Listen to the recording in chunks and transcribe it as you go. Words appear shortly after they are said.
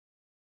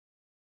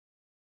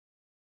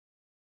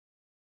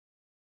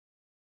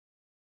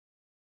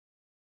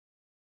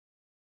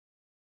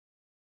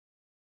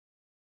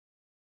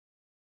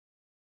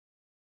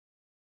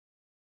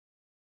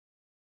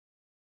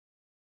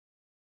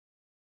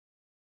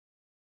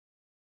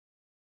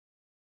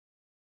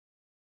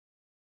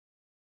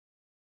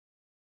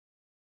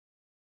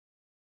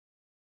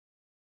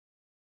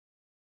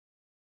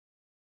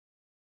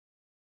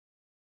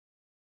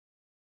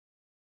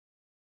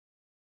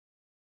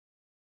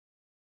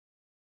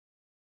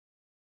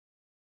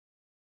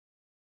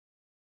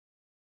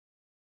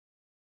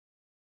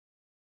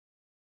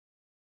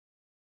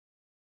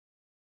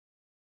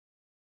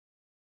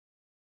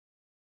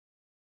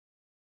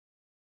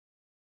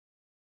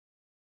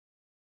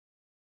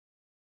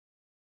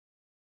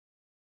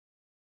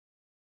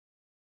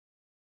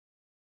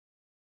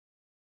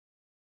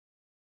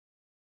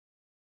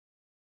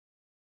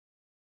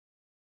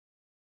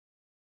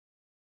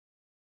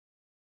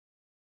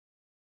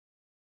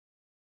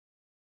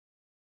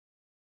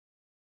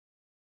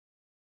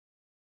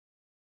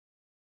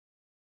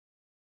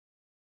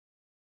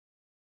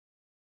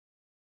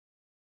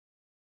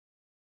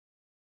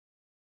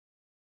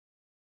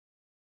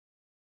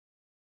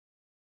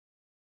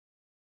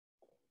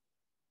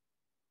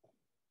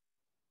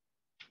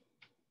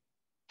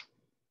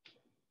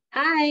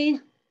Hi,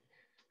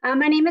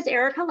 my name is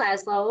Erica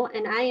Laszlo,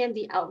 and I am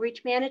the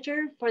Outreach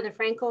Manager for the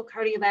Frankel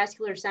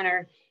Cardiovascular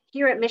Center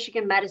here at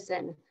Michigan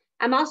Medicine.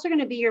 I'm also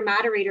going to be your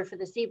moderator for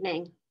this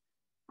evening.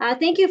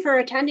 Thank you for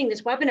attending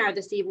this webinar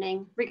this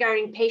evening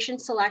regarding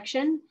patient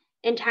selection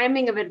and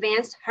timing of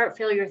advanced heart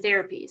failure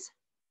therapies.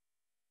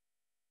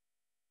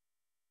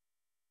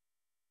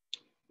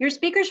 Your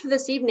speakers for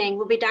this evening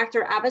will be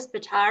Dr. Abbas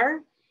Bitar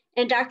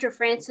and Dr.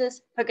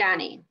 Francis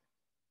Pagani.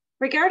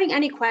 Regarding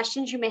any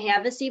questions you may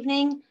have this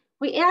evening,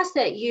 we ask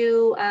that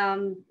you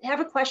have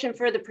a question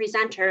for the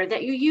presenter,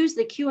 that you use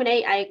the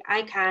Q&A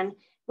icon,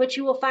 which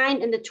you will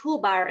find in the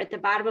toolbar at the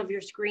bottom of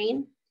your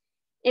screen.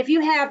 If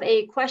you have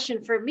a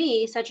question for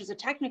me, such as a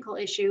technical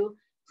issue,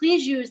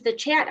 please use the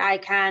chat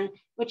icon,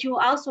 which you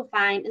will also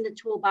find in the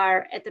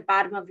toolbar at the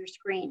bottom of your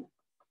screen.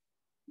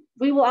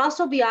 We will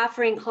also be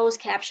offering closed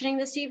captioning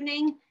this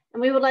evening,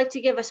 and we would like to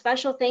give a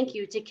special thank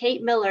you to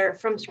Kate Miller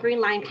from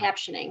Screenline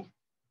Captioning.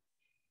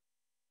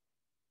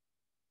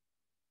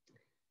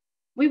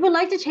 We would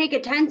like to take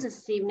attendance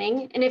this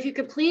evening, and if you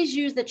could please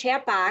use the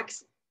chat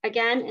box,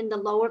 again, in the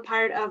lower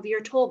part of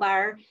your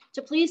toolbar,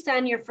 to please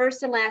send your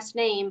first and last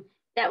name,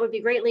 that would be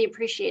greatly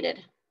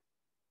appreciated.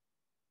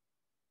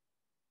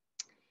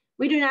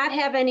 We do not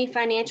have any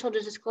financial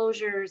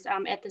disclosures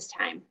at this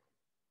time.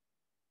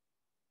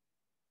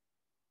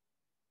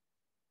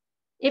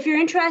 If you're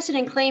interested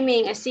in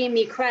claiming a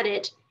CME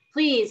credit,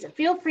 please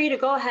feel free to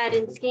go ahead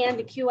and scan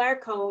the QR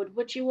code,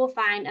 which you will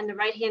find on the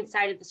right-hand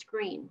side of the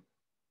screen.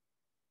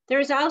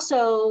 There's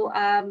also,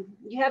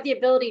 you have the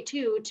ability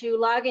to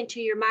log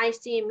into your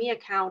MyCME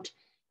account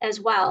as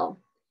well.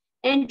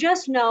 And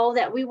just know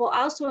that we will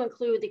also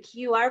include the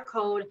QR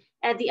code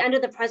at the end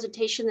of the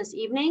presentation this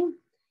evening.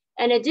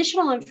 And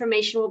additional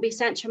information will be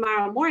sent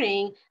tomorrow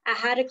morning on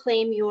how to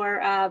claim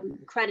your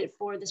credit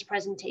for this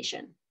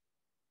presentation.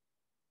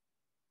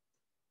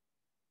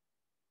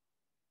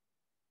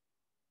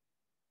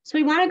 So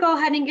we want to go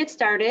ahead and get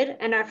started.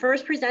 And our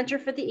first presenter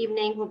for the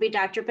evening will be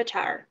Dr.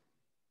 Bitar.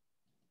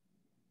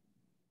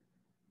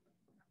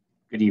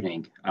 Good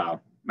evening.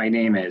 My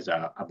name is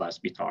Abbas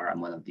Bitar. I'm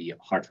one of the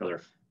heart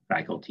failure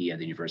faculty at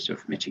the University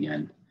of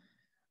Michigan.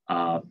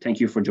 Thank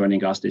you for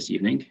joining us this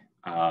evening.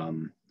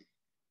 And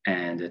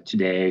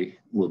today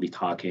we'll be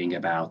talking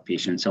about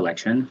patient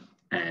selection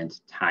and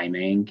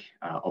timing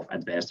of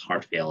advanced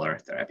heart failure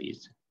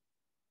therapies.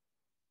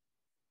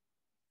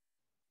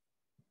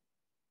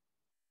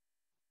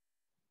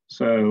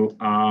 So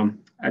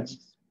as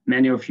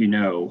many of you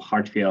know,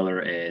 heart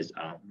failure is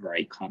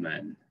very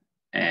common,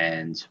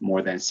 and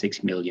more than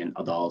 6 million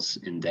adults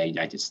in the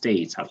United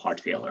States have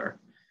heart failure.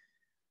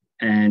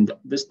 And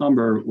this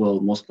number will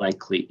most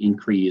likely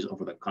increase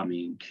over the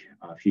coming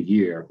few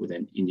years with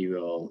an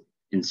annual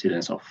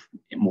incidence of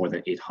more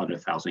than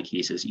 800,000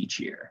 cases each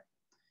year.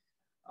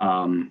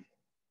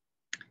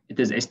 It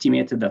is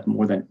estimated that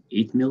more than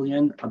 8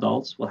 million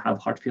adults will have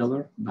heart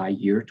failure by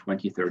year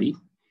 2030.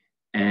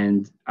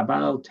 And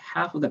about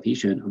half of the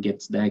patient who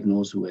gets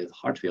diagnosed with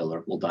heart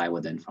failure will die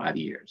within 5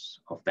 years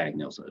of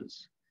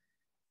diagnosis.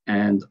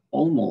 And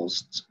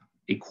almost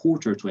a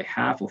quarter to a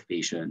half of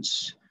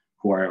patients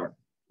who are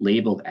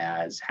labeled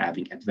as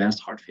having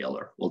advanced heart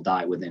failure will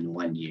die within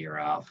 1 year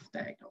of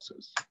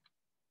diagnosis.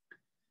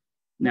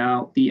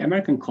 Now, the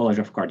American College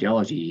of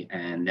Cardiology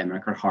and the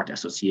American Heart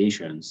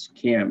Associations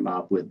came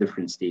up with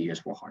different stages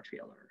for heart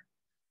failure,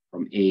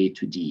 from A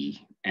to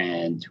D.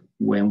 And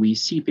when we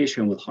see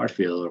patients with heart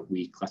failure,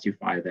 we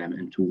classify them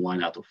into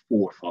 1 out of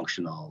 4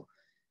 functional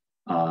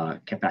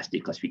capacity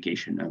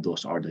classification, and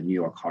those are the New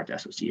York Heart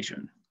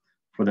Association.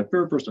 For the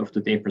purpose of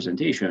today's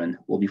presentation,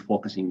 we'll be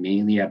focusing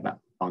mainly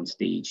on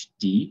stage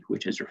D,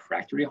 which is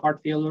refractory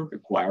heart failure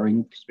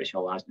requiring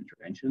specialized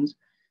interventions,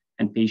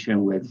 and patient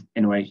with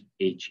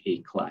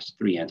NYHA class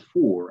 3 and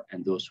 4,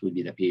 and those would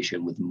be the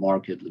patient with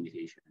marked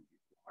limitation due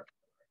to heart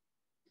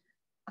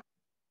failure.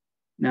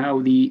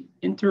 Now, the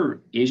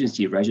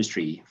Interagency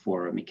Registry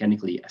for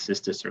Mechanically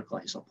Assisted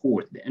Circulatory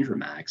Support, the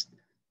INTERMACS,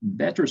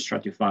 better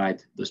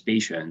stratified those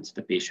patients,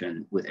 the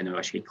patient with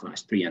NYHA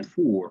class 3 and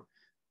 4,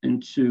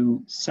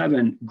 into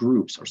 7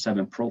 groups or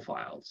 7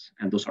 profiles,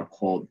 and those are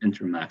called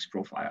INTERMACS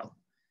profile.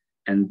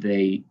 And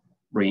they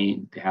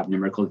have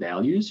numerical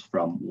values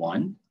from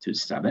 1 to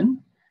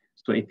 7.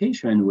 So a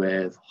patient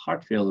with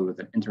heart failure with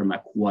an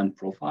INTERMAC 1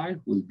 profile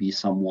will be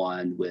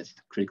someone with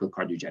critical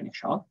cardiogenic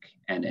shock,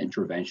 and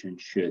intervention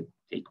should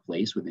take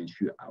place within a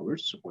few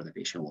hours or the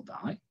patient will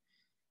die.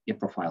 A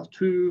profile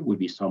 2 would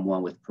be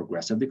someone with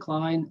progressive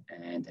decline,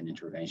 and an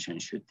intervention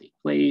should take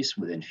place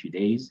within a few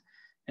days.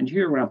 And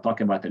here, when I'm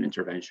talking about an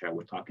intervention,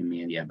 we're talking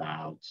mainly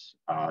about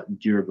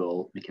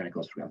durable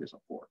mechanical circulatory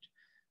support.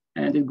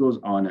 And it goes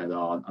on and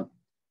on,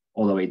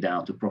 all the way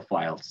down to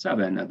profile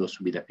 7, and those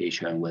would be the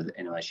patient with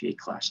NYHA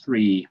class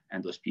 3,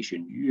 and those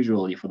patients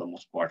usually, for the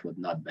most part, would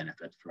not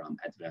benefit from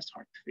advanced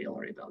heart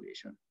failure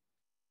evaluation.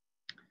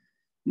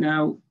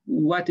 Now,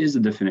 what is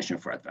the definition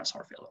for advanced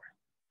heart failure?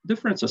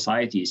 Different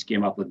societies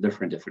came up with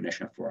different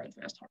definitions for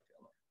advanced heart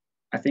failure.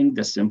 I think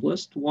the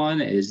simplest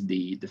one is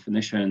the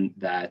definition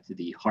that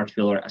the Heart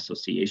Failure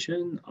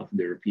Association of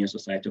the European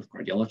Society of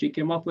Cardiology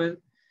came up with.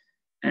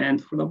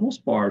 And for the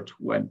most part,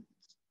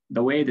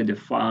 the way they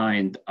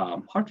defined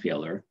heart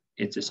failure,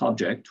 it's a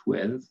subject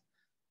with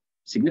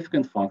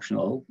significant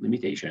functional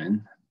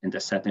limitation in the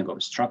setting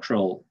of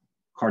structural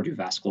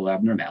cardiovascular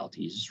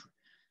abnormalities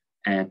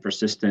and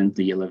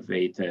persistently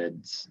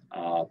elevated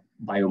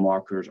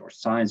biomarkers or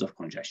signs of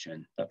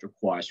congestion that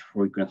requires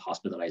frequent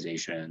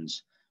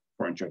hospitalizations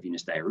for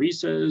intravenous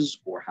diuresis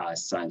or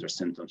has signs or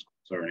symptoms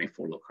concerning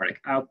for low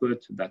cardiac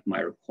output that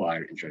might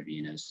require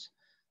intravenous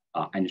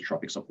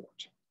inotropic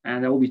support.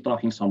 And I will be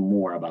talking some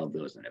more about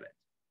those in a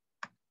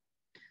bit.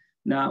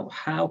 Now,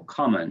 how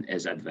common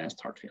is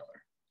advanced heart failure?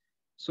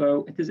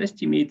 So it is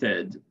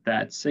estimated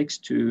that 6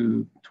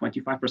 to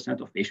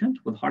 25% of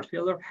patients with heart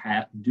failure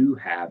do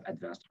have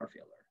advanced heart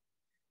failure.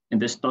 In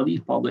the study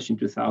published in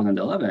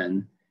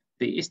 2011,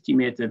 they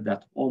estimated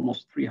that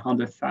almost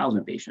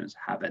 300,000 patients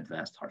have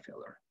advanced heart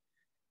failure.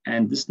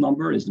 And this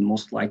number is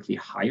most likely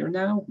higher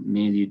now,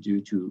 mainly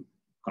due to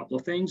a couple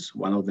of things.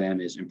 One of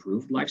them is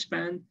improved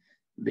lifespan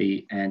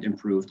and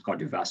improved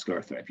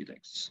cardiovascular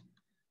therapeutics.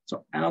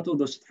 So out of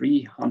those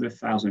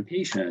 300,000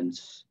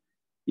 patients,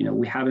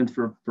 we haven't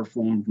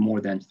performed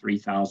more than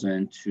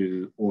 3,000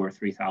 or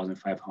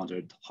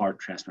 3,500 heart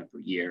transplant per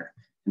year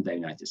in the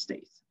United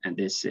States. And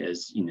this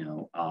is,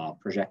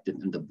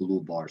 projected in the blue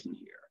bars in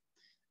here.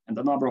 And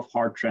the number of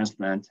heart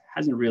transplants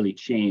hasn't really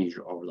changed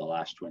over the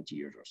last 20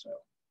 years or so.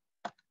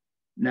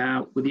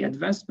 Now, with the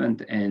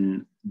advancement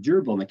in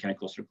durable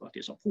mechanical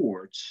circulatory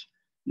supports,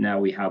 now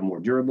we have more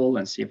durable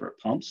and safer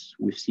pumps.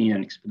 We've seen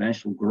an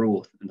exponential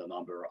growth in the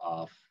number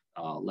of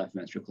left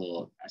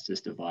ventricle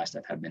assist devices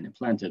that have been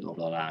implanted over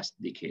the last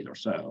decade or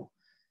so.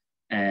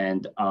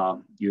 And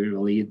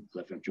usually,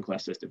 left ventricle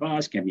assist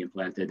device can be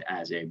implanted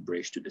as a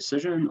bridge to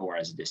decision or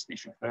as a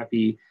destination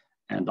therapy.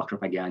 And Dr.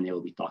 Pagani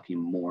will be talking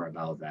more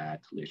about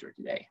that later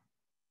today.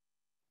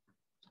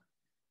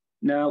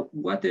 Now,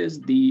 what is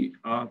the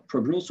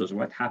prognosis?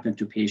 What happened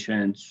to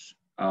patients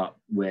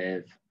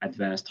with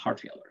advanced heart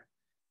failure?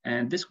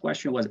 And this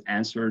question was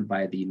answered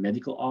by the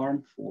medical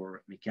arm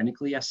for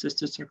mechanically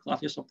assisted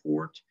circulatory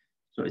support.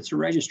 So it's a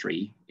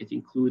registry. It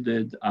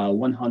included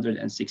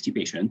 160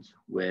 patients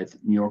with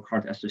New York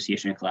Heart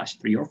Association class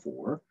 3 or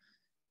 4.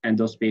 And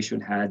those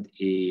patients had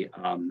a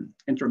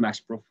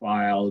intermax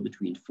profile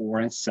between 4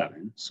 and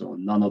 7. So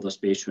none of those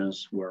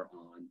patients were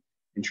on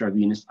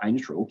intravenous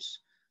inotropes.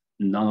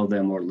 None of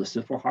them were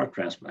listed for heart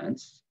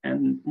transplants.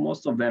 And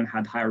most of them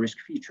had high-risk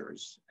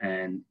features.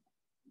 And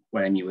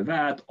what I mean with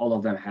that, all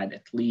of them had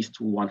at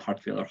least one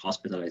heart failure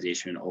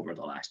hospitalization over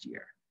the last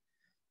year.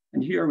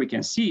 And here we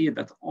can see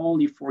that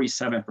only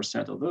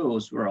 47% of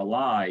those were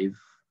alive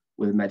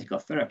with medical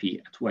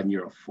therapy at 1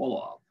 year of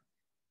follow-up.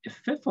 A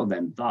fifth of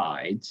them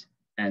died,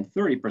 and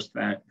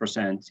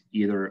 30%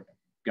 either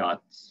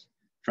got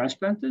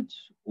transplanted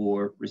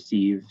or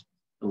received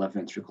a left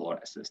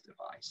ventricular assist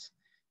device.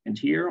 And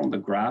here on the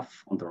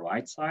graph on the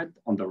right side,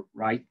 on the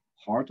right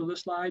part of the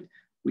slide,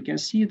 we can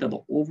see that the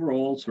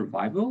overall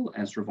survival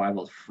and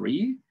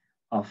survival-free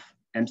of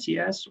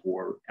MCS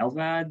or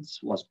LVADs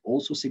was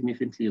also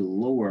significantly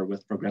lower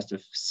with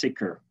progressive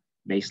sicker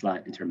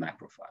baseline intermac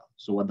profile.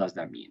 So what does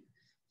that mean?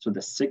 So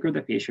the sicker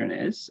the patient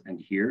is,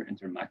 and here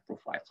intermac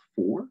profile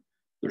 4,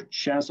 their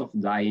chance of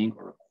dying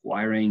or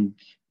requiring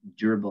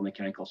durable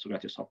mechanical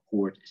circulatory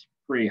support is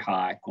pretty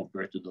high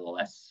compared to the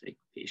less sick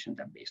patient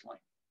at baseline.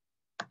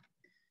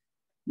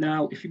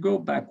 Now, if you go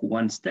back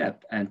one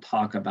step and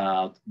talk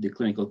about the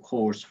clinical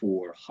course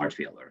for heart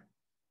failure.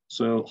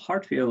 So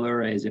heart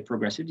failure is a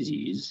progressive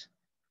disease,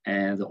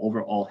 and the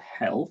overall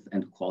health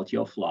and quality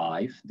of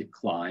life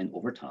decline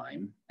over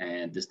time.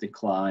 And this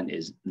decline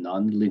is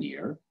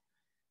non-linear,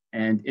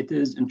 and it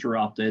is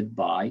interrupted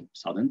by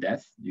sudden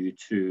death due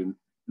to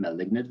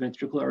malignant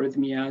ventricular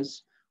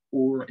arrhythmias,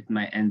 or it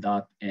might end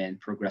up in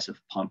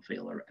progressive pump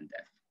failure and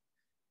death.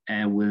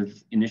 And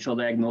with initial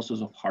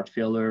diagnosis of heart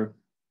failure,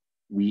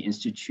 we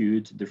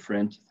institute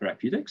different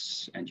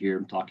therapeutics. And here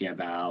I'm talking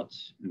about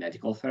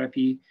medical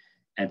therapy.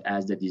 And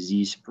as the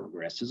disease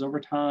progresses over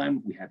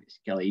time, we have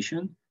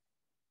escalation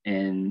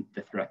in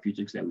the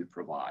therapeutics that we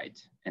provide.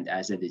 And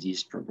as the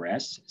disease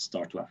progresses,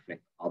 start to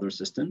affect other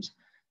systems.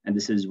 And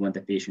this is when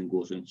the patient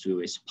goes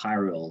into a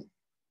spiral,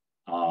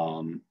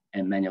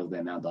 and many of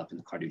them end up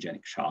in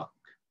cardiogenic shock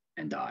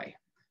and die.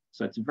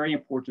 So it's very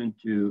important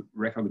to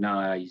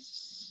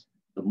recognize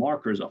the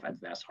markers of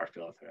advanced heart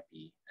failure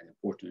therapy, and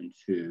important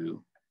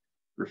to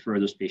refer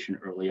those patients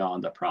early on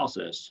in the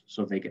process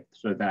so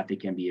that they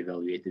can be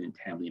evaluated in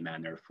a timely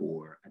manner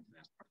for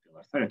advanced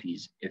heart failure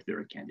therapies if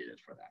they're a candidate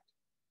for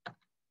that.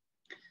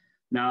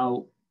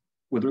 Now,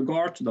 with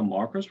regard to the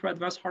markers for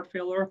advanced heart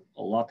failure,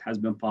 a lot has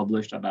been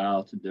published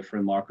about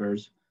different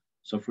markers.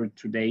 So for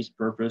today's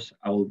purpose,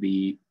 I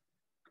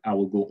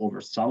will go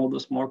over some of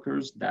those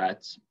markers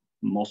that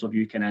most of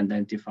you can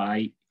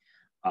identify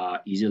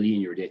easily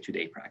in your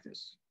day-to-day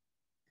practice.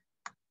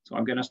 So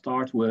I'm gonna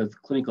start with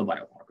clinical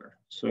biomarker.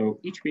 So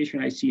each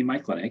patient I see in my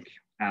clinic,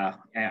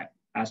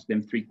 ask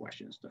them 3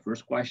 questions. The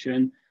first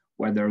question,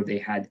 whether they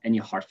had any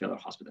heart failure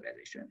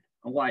hospitalization.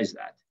 And why is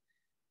that?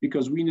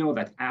 Because we know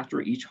that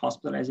after each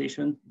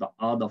hospitalization, the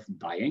odds of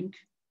dying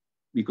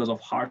because of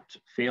heart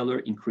failure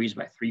increased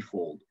by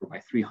 3-fold or by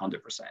 300%.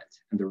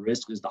 And the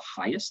risk is the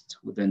highest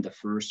within the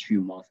first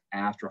few months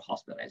after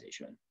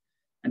hospitalization.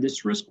 And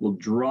this risk will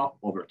drop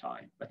over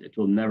time, but it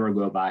will never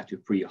go back to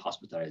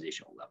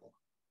pre-hospitalization level.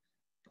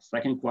 The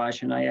second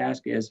question I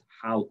ask is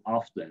how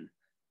often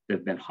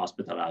they've been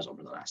hospitalized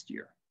over the last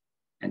year.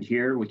 And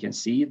here we can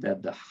see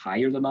that the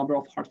higher the number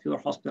of heart failure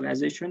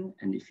hospitalization,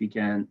 and if you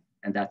can,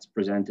 and that's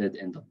presented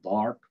in the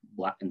black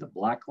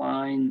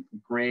line,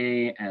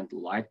 gray, and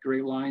light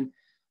gray line.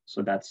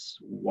 So that's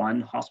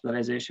 1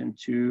 hospitalization,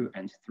 2,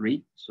 and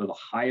 3. So the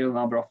higher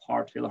number of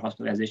heart failure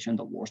hospitalization,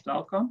 the worst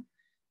outcome.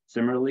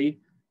 Similarly,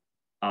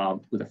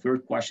 with the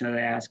third question that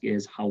I ask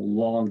is how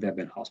long they've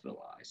been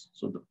hospitalized.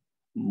 So the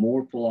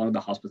more prolonged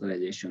the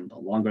hospitalization, the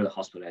longer the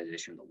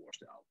hospitalization, the worse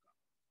the outcome.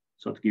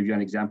 So to give you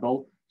an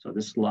example, so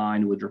this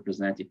line would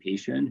represent a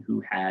patient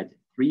who had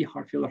 3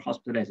 heart failure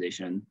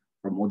hospitalization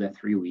for more than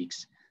 3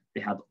 weeks.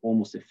 They had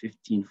almost a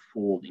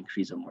 15-fold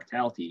increase in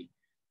mortality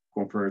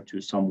compared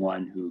to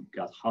someone who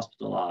got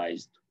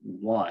hospitalized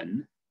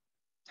 1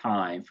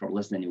 time for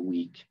less than a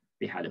week.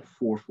 They had a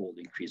 4-fold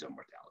increase in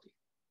mortality.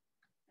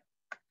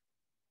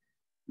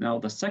 Now,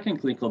 the second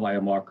clinical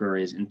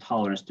biomarker is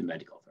intolerance to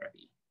medical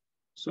therapy.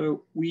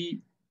 So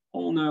we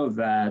all know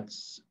that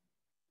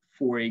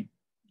for a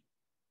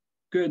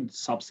good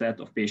subset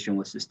of patients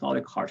with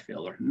systolic heart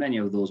failure, many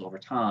of those over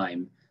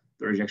time,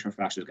 their ejection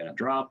fraction is going to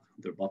drop,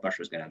 their blood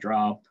pressure is going to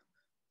drop,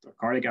 their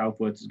cardiac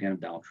output is going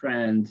to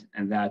downtrend,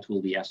 and that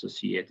will be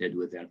associated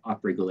with an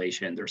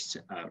upregulation in their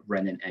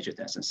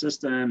renin-angiotensin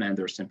system and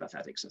their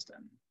sympathetic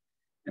system.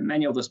 And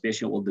many of those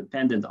patients will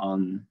depend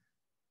on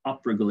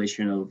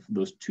upregulation of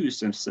those 2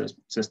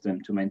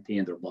 systems to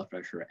maintain their blood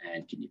pressure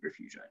and kidney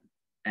perfusion.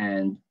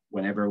 And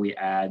whenever we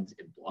add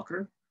a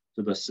blocker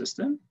to the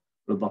system,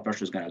 the blood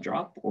pressure is going to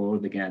drop, or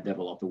they're going to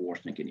develop the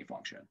worsening kidney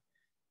function.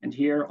 And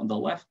here on the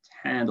left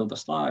hand of the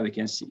slide, we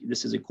can see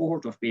this is a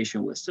cohort of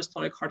patients with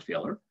systolic heart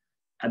failure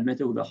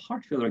admitted with a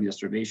heart failure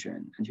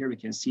exacerbation. And here we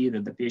can see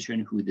that the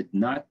patient who did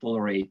not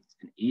tolerate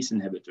an ACE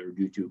inhibitor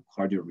due to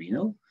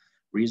cardiorenal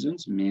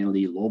reasons,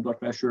 mainly low blood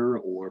pressure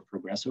or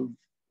progressive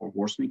or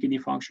worsening kidney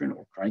function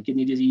or chronic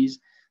kidney disease,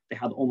 they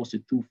had almost a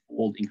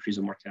 2-fold increase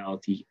in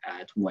mortality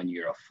at 1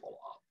 year of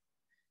follow-up.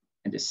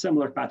 And a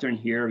similar pattern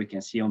here we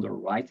can see on the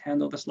right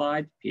hand of the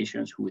slide,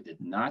 patients who did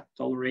not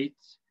tolerate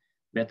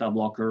beta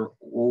blocker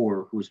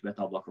or whose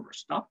beta blocker were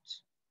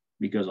stopped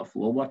because of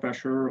low blood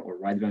pressure or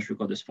right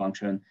ventricular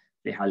dysfunction,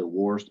 they had a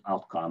worse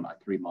outcome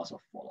at 3 months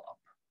of follow-up.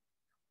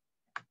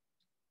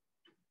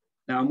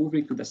 Now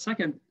moving to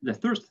the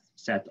third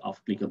set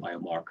of clinical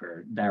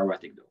biomarker,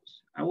 diuretic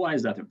dose. And why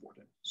is that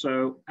important?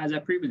 So as I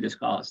previously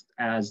discussed,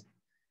 as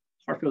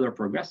heart failure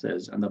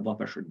progresses and the blood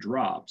pressure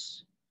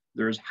drops,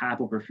 there's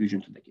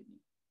hypoperfusion to the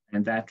kidney.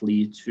 And that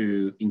leads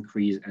to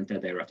increased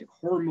antidiuretic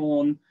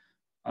hormone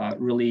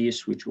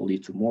release, which will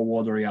lead to more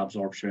water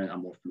reabsorption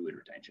and more fluid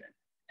retention.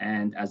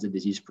 And as the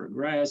disease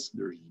progresses,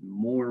 there's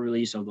more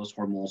release of those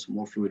hormones,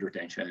 more fluid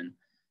retention,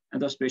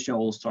 and those patients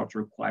will start to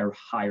require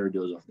higher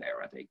dose of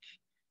diuretic.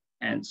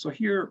 And so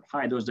here,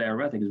 high dose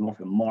diuretic is more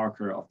of a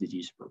marker of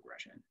disease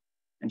progression.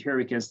 And here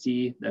we can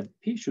see that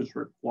patients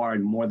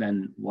required more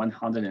than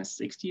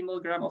 160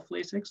 milligrams of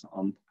Lasix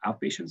on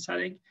outpatient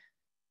setting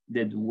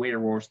did way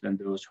worse than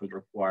those who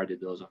required a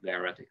dose of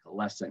diuretic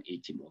less than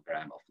 80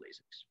 milligrams of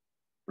Lasix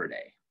per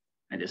day.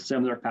 And a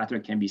similar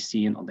pattern can be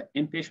seen on the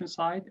inpatient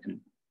side.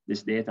 And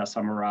this data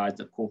summarizes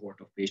the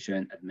cohort of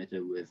patients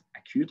admitted with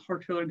acute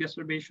heart failure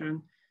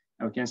exacerbation.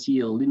 And we can see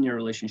a linear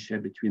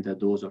relationship between the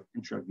dose of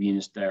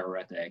intravenous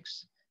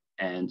diuretics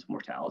and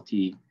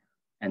mortality.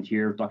 And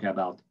here talking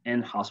about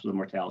in-hospital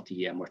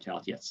mortality and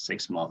mortality at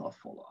 6 months of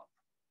follow-up.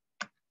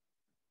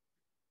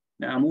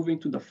 Now moving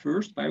to the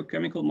first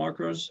biochemical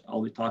markers,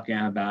 I'll be talking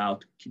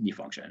about kidney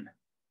function.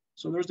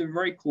 So there's a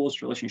very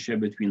close relationship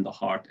between the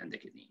heart and the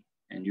kidney.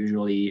 And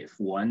usually if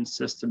one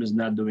system is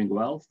not doing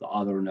well, the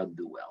other will not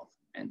do well.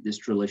 And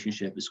this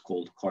relationship is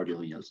called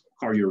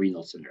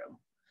cardiorenal syndrome.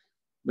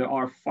 There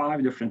are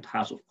 5 different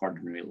types of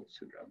cardiorenal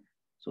syndrome.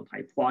 So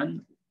type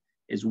 1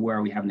 is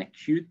where we have an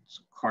acute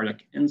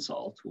cardiac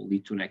insult will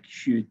lead to an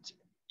acute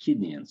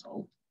kidney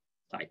insult.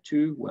 Type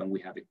 2, when we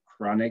have a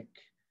chronic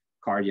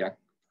cardiac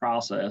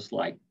process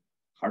like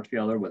heart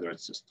failure, whether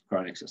it's just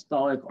chronic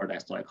systolic or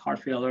diastolic heart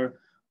failure,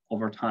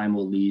 over time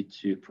will lead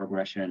to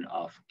progression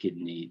of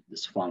kidney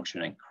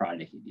dysfunction and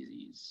chronic kidney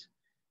disease.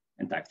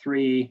 And type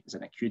 3 is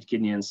an acute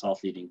kidney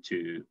insult leading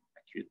to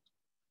acute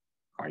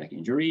cardiac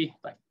injury.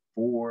 Type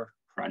 4,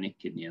 chronic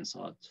kidney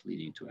insult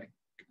leading to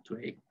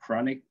a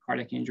chronic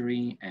cardiac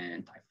injury.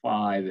 And type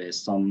 5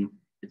 is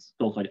it's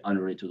totally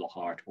unrelated to the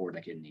heart or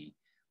the kidney,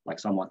 like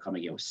someone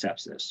coming in with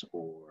sepsis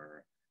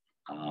or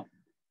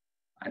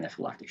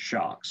anaphylactic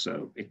shock.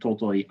 So a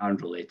totally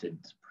unrelated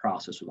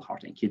process with the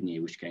heart and kidney,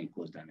 which can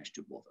cause damage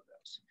to both of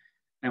those.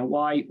 And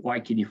why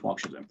kidney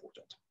function is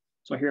important?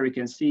 So here we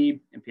can see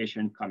a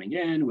patient coming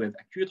in with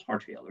acute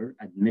heart failure,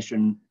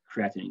 admission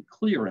creatinine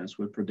clearance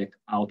would predict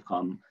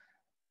outcome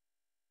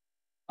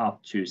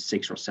up to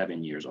 6 or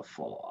 7 years of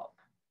follow-up.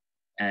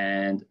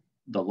 And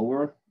the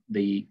lower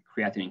the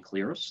creatinine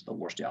clears, the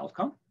worse the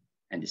outcome.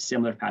 And a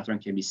similar pattern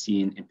can be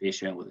seen in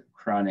patients with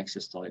chronic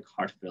systolic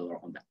heart failure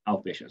on the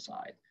outpatient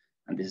side.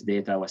 And this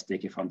data was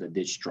taken from the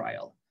DIDGE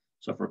trial.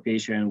 So for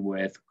patients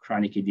with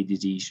chronic kidney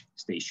disease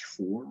stage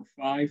 4 or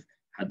 5,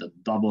 had the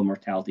double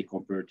mortality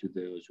compared to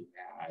those who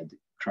had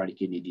chronic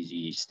kidney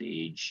disease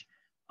stage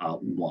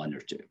 1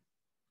 or 2.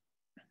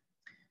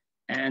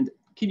 And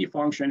kidney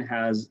function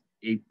has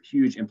a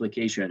huge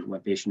implication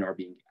when patients are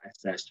being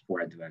assessed for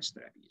advanced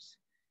therapies.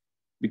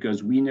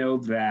 Because we know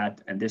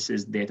that, and this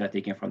is data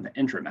taken from the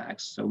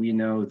Intermax, so we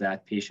know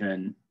that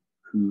patients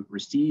who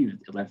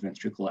received a left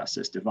ventricular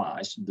assist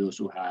device, those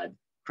who had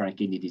chronic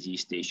kidney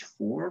disease stage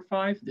 4 or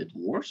 5 did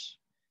worse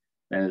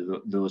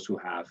than those who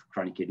have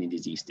chronic kidney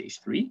disease stage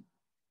 3.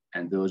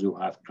 And those who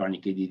have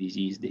chronic kidney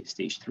disease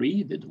stage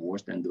 3 did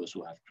worse than those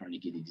who have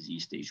chronic kidney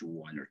disease stage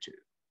 1 or 2.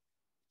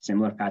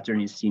 Similar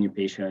pattern is seen in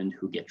patients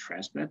who get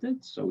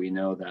transplanted. So we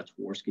know that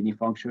worse kidney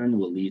function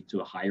will lead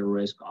to a higher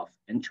risk of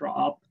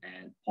intra-op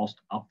and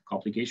post-op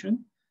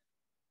complication.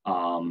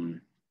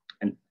 And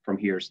from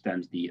here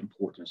stems the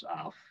importance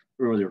of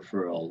early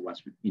referral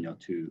once,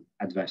 to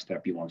advanced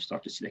therapy once we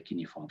start to see the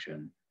kidney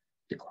function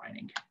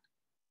declining.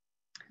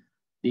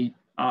 The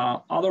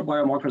other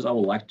biomarkers I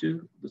would like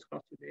to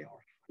discuss today are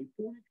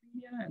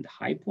hyponatremia and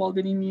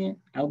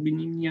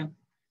hypoalbuminemia.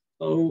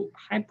 So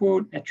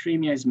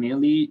hyponatremia is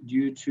mainly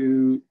due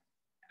to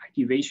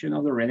activation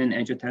of the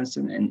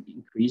renin-angiotensin and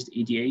increased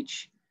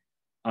ADH,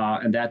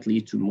 and that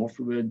leads to more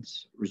fluid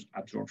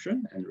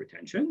absorption and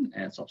retention,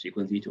 and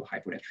subsequently to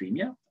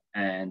hyponatremia.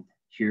 And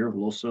here,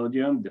 low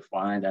sodium,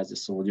 defined as a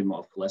sodium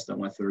of less than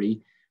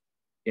 130,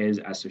 is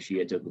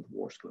associated with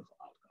worse clinical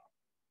outcome.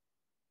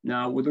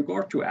 Now, with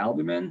regard to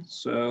albumin,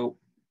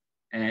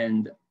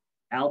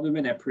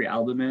 albumin and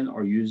prealbumin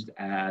are used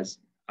as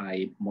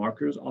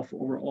markers of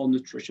overall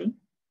nutrition.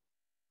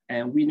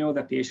 And we know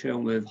that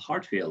patients with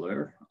heart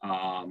failure,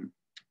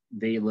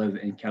 they live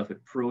in kind of a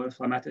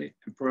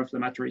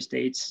pro-inflammatory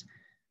states,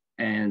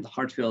 and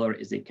heart failure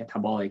is a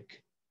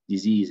catabolic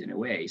disease in a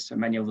way. So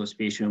many of those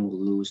patients will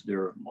lose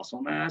their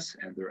muscle mass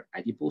and their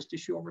adipose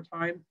tissue over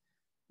time.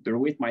 Their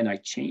weight might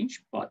not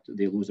change, but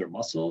they lose their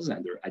muscles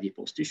and their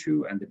adipose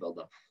tissue, and they build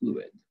up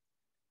fluid.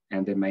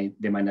 And they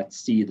might not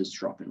see this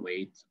drop in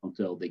weight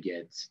until they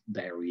get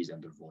diuresis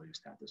and their volume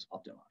status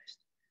optimized.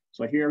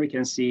 So here we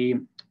can see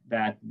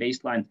that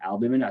baseline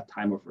albumin at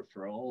time of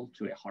referral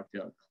to a heart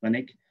failure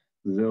clinic,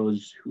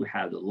 those who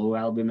had a low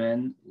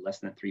albumin, less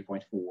than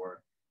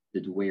 3.4,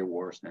 did way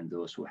worse than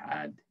those who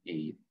had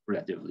a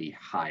relatively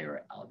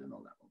higher albumin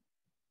level.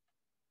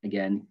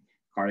 Again,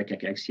 cardiac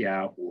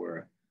cachexia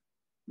or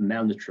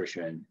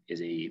malnutrition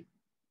is a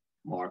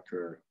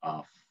marker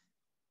of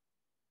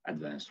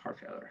advanced heart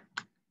failure.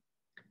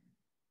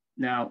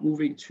 Now,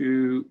 moving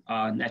to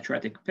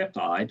natriuretic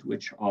peptide,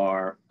 which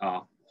are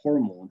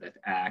hormone that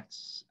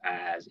acts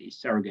as a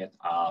surrogate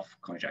of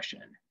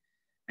congestion.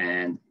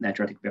 And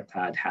natriuretic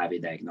peptide have a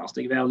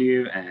diagnostic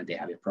value and they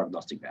have a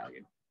prognostic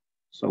value.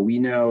 So we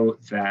know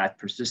that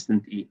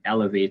persistently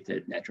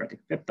elevated natriuretic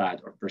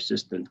peptide or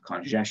persistent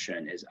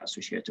congestion is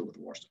associated with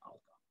worse outcome.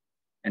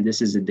 And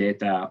this is the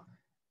data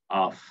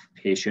of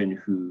patient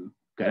who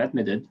got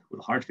admitted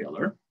with heart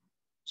failure.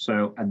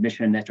 So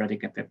admission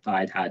natriuretic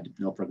peptide had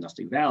no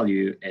prognostic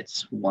value.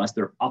 It's once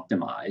they're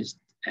optimized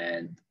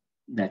and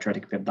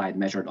natriuretic peptide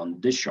measured on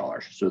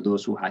discharge. So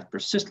those who had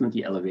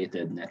persistently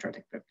elevated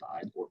natriuretic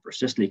peptide or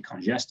persistently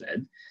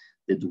congested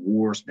did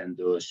worse than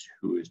those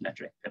whose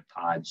natriuretic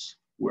peptides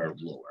were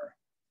lower.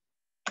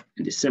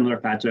 And the similar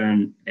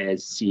pattern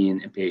is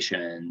seen in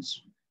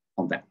patients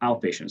on the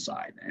outpatient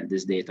side. And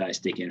this data is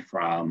taken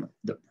from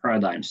the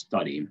Paradigm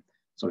study.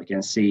 So we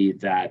can see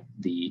that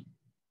the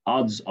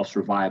odds of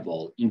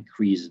survival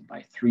increased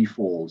by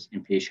 3-fold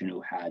in patients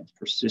who had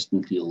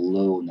persistently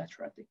low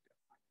natriuretic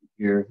peptide.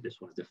 Here, this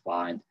was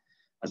defined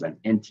as an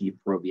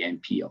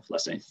NT-proBNP of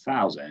less than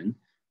 1,000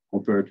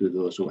 compared to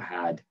those who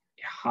had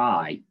a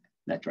high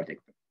natriuretic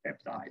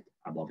peptide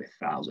above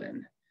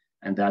 1,000.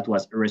 And that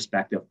was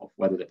irrespective of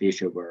whether the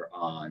patient were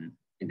on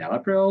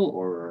enalapril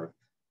or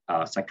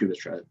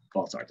sacubitril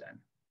valsartan.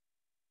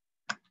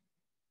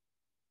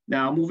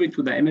 Now, moving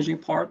to the imaging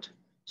part.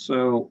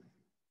 So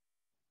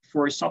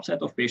for a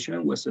subset of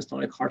patients with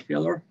systolic heart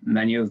failure,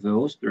 many of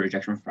those, their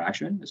ejection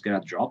fraction is going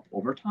to drop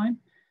over time.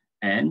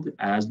 And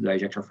as the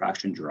ejection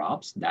fraction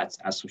drops, that's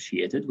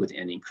associated with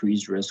an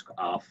increased risk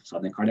of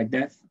sudden cardiac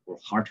death or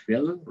heart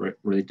failure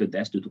related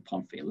deaths due to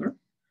pump failure.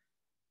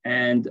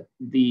 And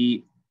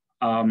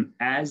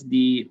as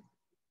the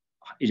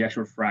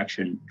ejection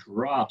fraction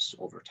drops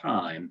over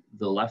time,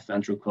 the left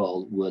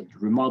ventricle would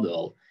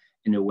remodel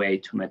in a way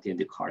to maintain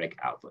the cardiac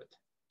output.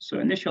 So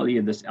initially,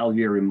 this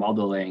LV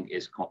remodeling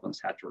is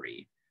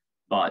compensatory,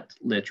 but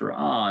later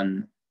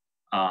on,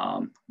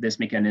 this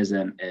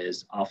mechanism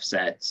is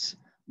offset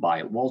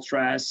by wall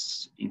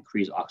stress,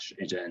 increased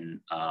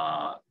oxygen,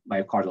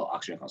 myocardial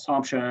oxygen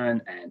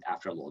consumption, and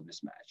afterload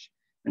mismatch.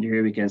 And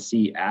here we can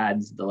see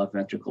as the left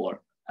ventricular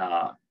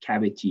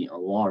cavity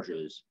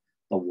enlarges,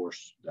 the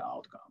worse the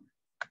outcome.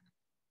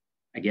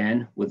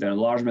 Again, with the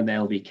enlargement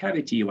of the LV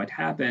cavity, what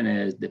happened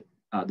is that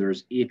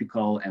there's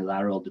apical and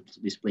lateral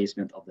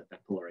displacement of the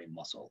papillary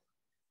muscle,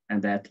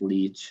 and that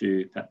leads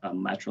to a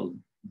mitral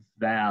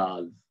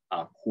valve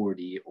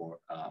chordae or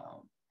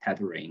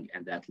tethering,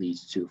 and that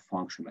leads to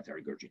functional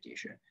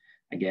metaregurgitation.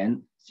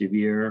 Again,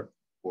 severe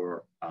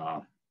or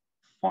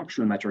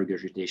functional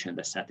metaregurgitation,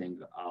 the setting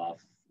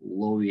of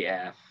low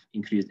EF,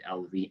 increased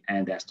LV,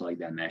 and diastolic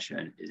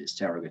dimension is a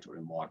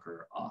surrogatory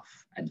marker of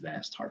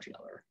advanced heart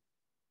failure.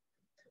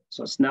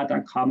 So it's not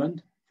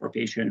uncommon for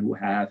patients who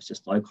have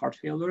systolic heart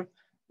failure,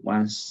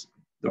 once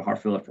the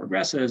heart failure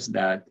progresses,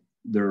 that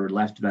their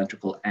left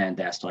ventricle and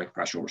diastolic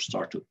pressure will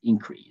start to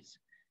increase.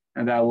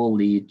 And that will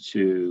lead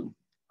to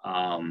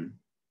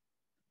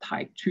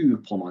type 2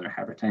 pulmonary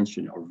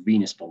hypertension or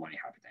venous pulmonary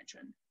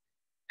hypertension.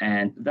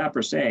 And that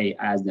per se,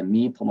 as the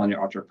mean pulmonary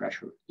arterial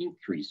pressure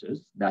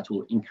increases, that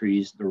will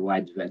increase the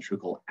right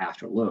ventricle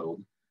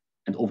afterload.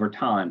 And over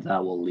time,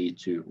 that will lead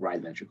to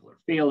right ventricular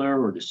failure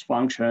or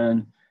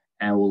dysfunction,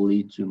 and will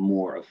lead to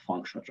more of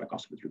functional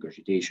tricuspid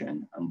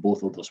regurgitation. And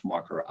both of those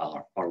markers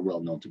are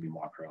well known to be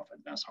markers of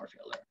advanced heart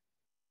failure.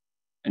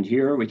 And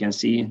here we can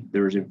see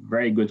there's a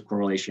very good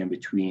correlation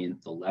between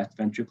the left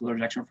ventricular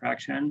ejection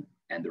fraction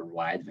and the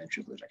right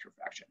ventricular ejection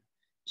fraction.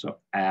 So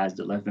as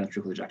the left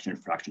ventricular ejection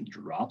fraction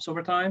drops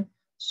over time,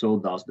 so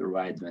does the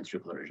right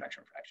ventricular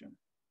ejection fraction.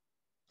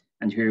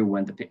 And here,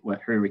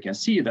 here we can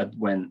see that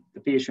when the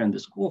patient,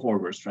 this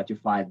cohort, were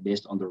stratified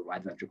based on the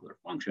right ventricular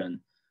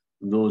function,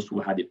 those who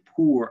had a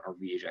poor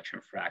RV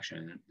ejection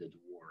fraction did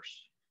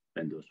worse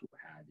than those who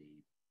had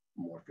a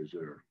more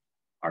preserved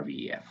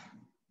RVEF.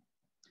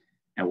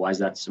 And why is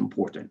that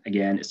important?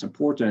 Again, it's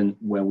important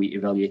when we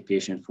evaluate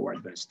patients for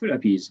advanced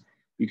therapies,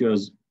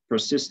 because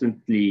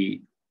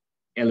persistently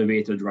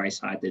elevated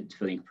right-sided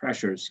filling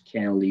pressures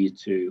can lead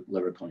to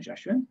liver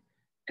congestion,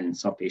 and in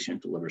some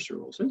patients to liver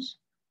cirrhosis.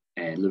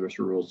 And liver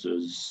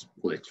cirrhosis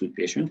will exclude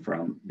patients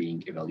from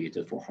being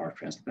evaluated for heart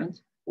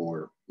transplant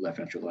or left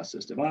ventricular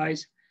assist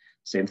device.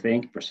 Same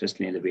thing,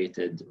 persistently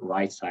elevated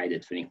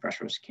right-sided filling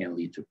pressures can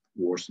lead to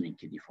worsening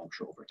kidney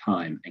function over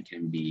time and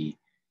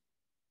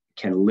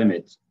can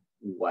limit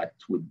what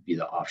would be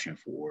the option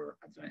for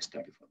advanced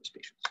therapy for those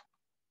patients.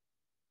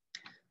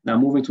 Now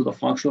moving to the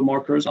functional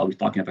markers, I'll be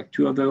talking about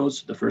two of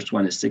those. The first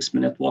one is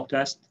 6-minute walk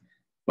test.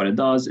 What it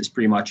does is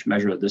pretty much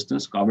measure the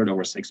distance covered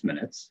over 6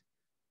 minutes,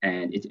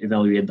 and it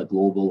evaluates the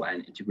global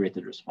and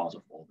integrated response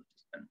of all the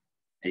system.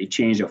 Any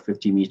change of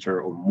 50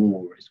 meters or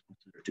more is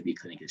considered to be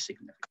clinically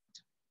significant.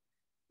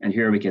 And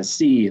here we can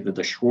see that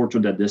the shorter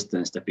the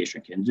distance the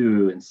patient can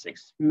do in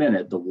 6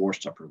 minutes, the worse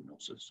the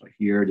prognosis. So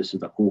here, this is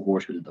the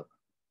cohort who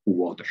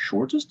walked the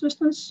shortest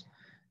distance,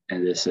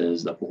 and this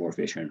is the cohort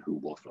patient who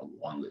walked the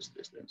longest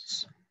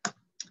distance.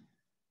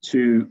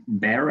 To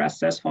better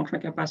assess functional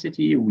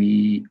capacity,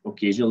 we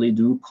occasionally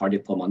do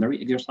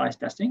cardiopulmonary exercise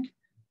testing.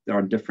 There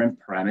are different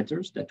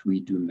parameters that we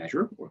do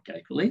measure or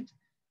calculate.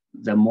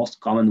 The most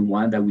common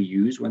one that we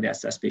use when they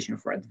assess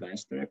patients for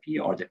advanced therapy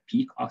are the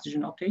peak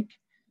oxygen uptake.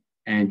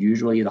 And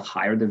usually the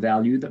higher the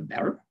value, the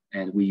better.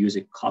 And we use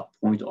a cut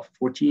point of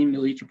 14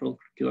 milliliter per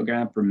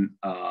kilogram per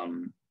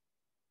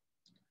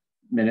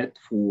minute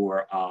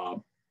for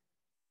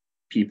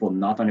people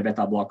not on a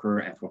beta blocker,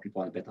 and for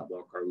people on a beta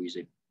blocker, we use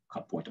a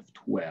cut point of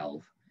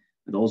 12.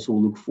 And also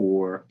look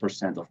for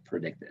 % of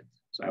predicted.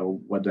 So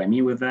what do I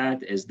mean with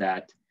that is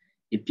that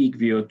a peak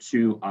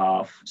VO2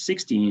 of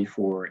 16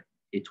 for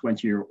a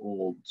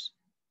 20-year-old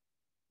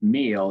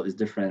male is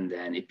different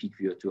than a peak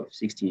VO2 of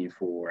 16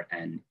 for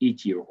an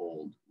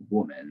 80-year-old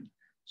woman.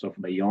 So for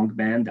the young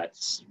man,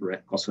 that's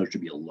considered to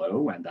be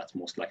low, and that's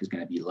most likely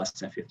going to be less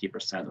than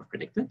 50% of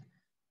predicted.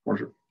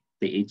 For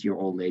the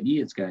 80-year-old lady,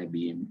 it's going to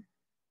be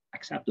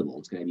acceptable.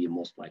 It's going to be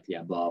most likely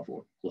above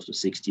or close to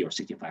 60 or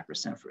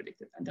 65%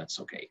 predicted, and that's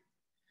okay.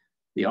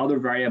 The other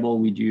variable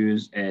we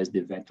use is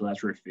the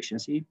ventilatory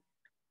efficiency,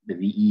 the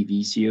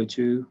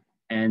VEV-CO2,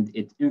 and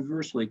it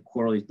inversely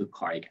correlates the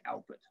cardiac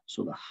output.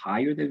 So the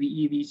higher the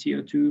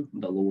VEV-CO2,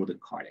 the lower the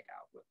cardiac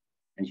output.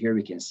 And here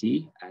we can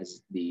see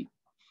as the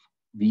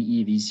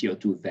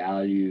VEV-CO2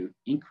 value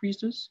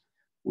increases,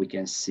 we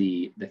can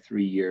see the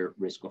 3-year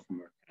risk of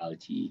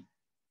mortality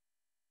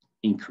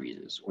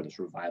increases, or the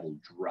survival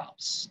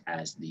drops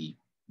as the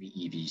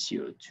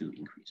VEV-CO2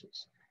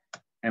 increases.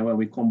 And when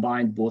we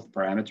combine both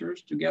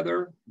parameters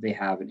together, they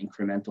have an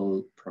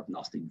incremental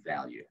prognostic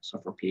value. So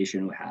for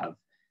patients who have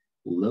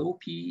low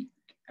peak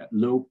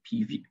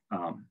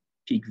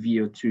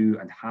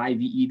VO2 and high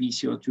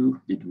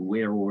VEV-CO2, did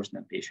way worse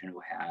than patients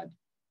who had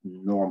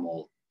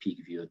normal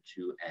peak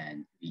VO2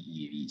 and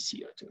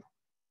VEV-CO2.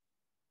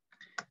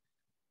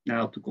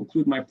 Now to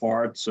conclude my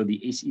part, so the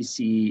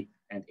ACC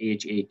and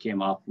AHA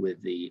came up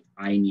with the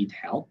I Need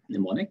Help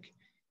mnemonic.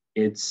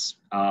 It's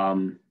a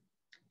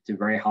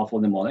very helpful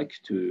mnemonic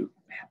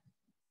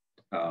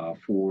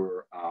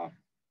for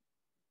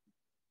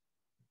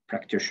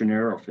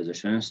practitioner or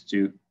physicians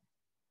to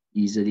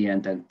easily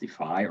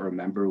identify or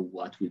remember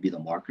what would be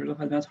the markers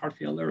of advanced heart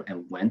failure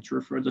and when to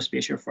refer this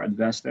patient for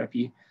advanced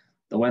therapy.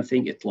 The one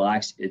thing it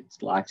lacks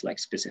like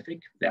specific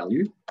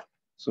value.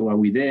 So what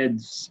we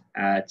did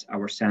at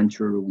our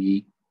center,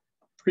 we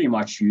pretty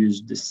much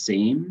used the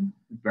same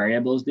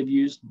variables they've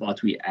used,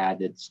 but we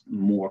added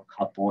more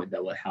cut point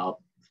that will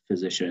help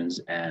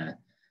physicians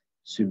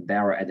to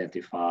better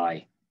identify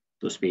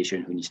those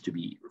patients who needs to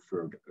be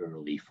referred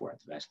early for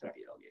advanced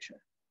therapy evaluation.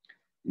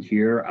 And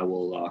here I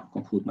will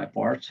conclude my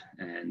part,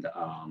 and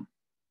I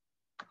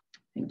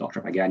think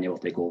Dr. Pagani will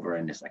take over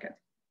in a second.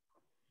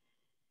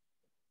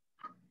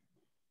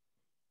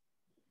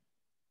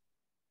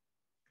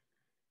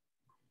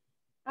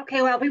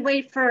 Okay, while we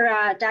wait for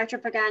Dr.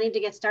 Pagani to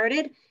get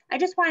started, I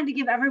just wanted to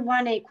give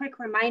everyone a quick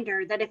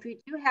reminder that if you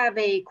do have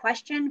a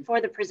question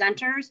for the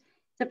presenters,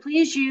 to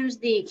please use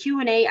the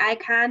Q&A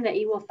icon that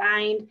you will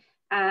find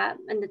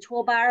in the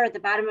toolbar at the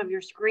bottom of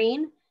your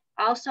screen.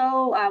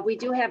 Also, we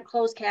do have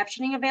closed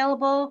captioning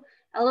available.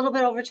 A little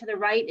bit over to the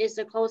right is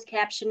the closed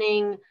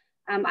captioning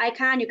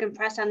icon. You can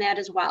press on that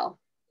as well.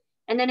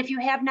 And then if you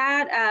have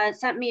not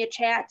sent me a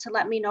chat to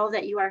let me know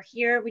that you are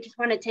here, we just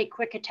want to take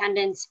quick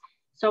attendance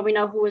so we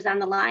know who is on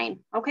the line.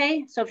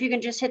 Okay, so if you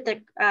can just hit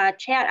the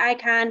chat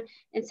icon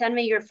and send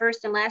me your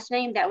first and last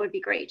name, that would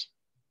be great.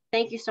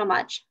 Thank you so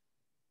much.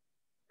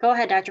 Go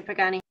ahead, Dr.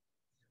 Pagani.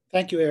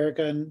 Thank you,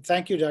 Erica, and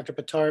thank you, Dr.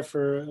 Bitar,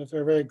 for a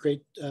very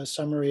great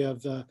summary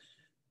of the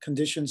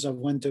conditions of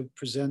when to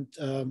present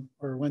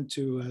or when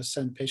to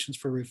send patients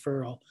for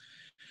referral.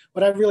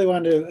 What I really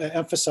want to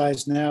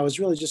emphasize now is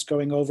really just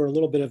going over a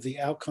little bit of the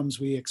outcomes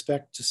we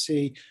expect to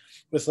see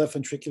with left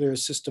ventricular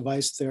assist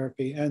device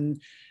therapy.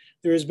 And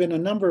there has been a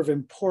number of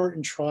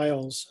important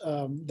trials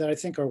that I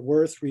think are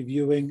worth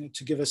reviewing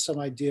to give us some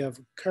idea of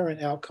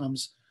current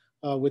outcomes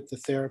with the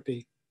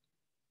therapy.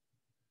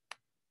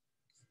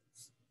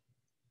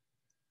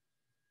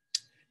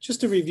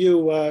 Just to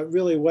review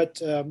really what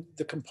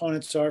the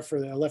components are for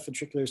the left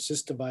ventricular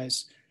assist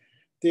device.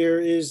 There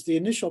is the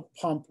initial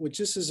pump, which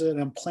this is an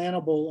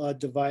implantable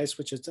device,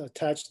 which is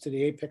attached to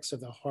the apex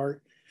of the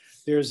heart.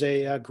 There's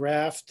a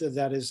graft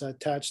that is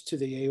attached to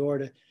the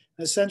aorta.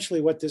 Essentially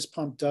what this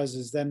pump does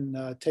is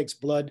then takes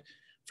blood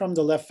from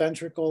the left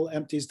ventricle,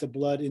 empties the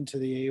blood into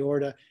the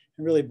aorta,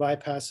 and really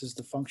bypasses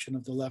the function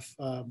of the left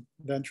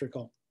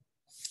ventricle.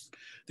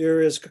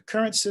 There is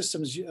current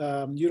systems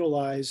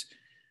utilize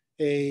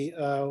a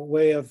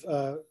way of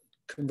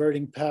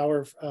converting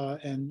power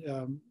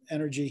and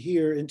energy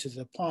here into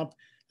the pump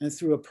and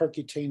through a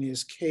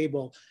percutaneous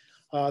cable.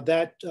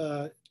 That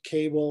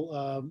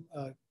cable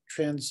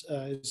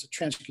is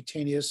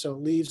transcutaneous, so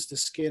it leaves the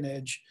skin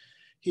edge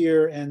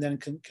here and then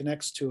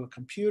connects to a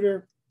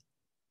computer,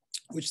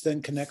 which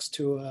then connects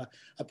to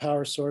a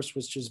power source,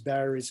 which is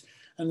batteries.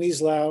 And these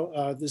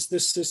allow,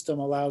 this system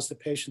allows the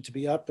patient to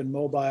be up and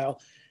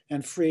mobile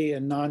and free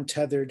and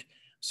non-tethered,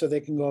 so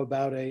they can go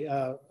about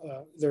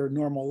their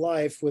normal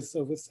life with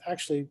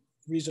actually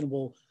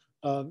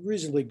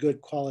reasonably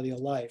good quality of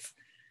life.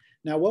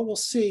 Now, what we'll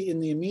see in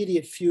the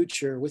immediate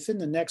future, within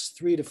the next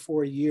 3 to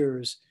 4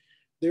 years,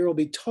 there will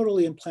be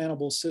totally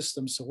implantable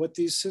systems. So what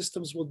these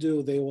systems will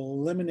do, they will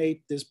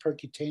eliminate this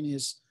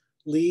percutaneous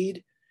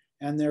lead,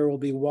 and there will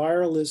be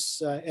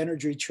wireless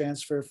energy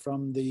transfer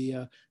from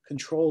the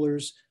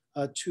controllers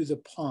to the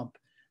pump.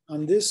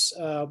 And this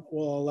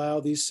will allow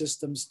these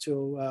systems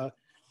to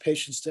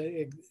patients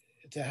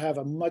to have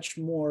a much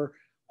more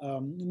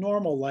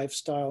normal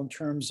lifestyle in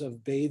terms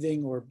of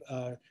bathing or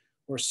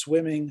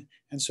swimming,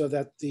 and so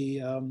that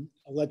the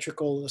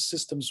electrical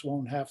systems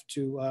won't have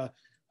to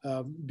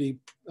be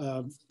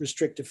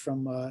restricted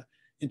from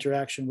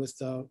interaction with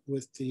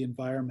the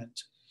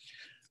environment.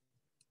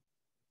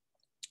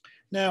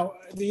 Now,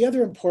 the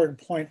other important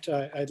point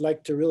I'd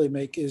like to really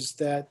make is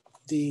that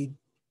the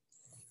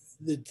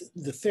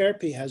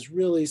therapy has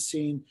really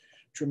seen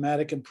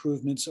dramatic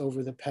improvements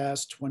over the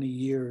past 20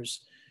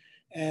 years.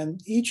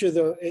 And each of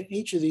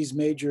these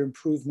major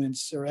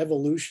improvements or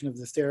evolution of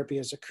the therapy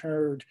has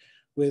occurred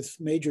with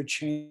major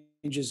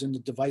changes in the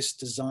device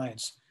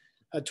designs.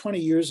 20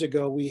 years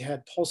ago, we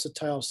had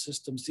pulsatile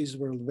systems. These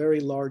were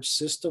very large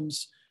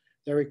systems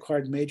that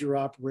required major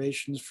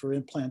operations for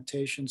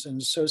implantations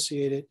and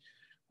associated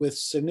with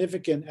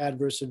significant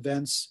adverse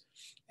events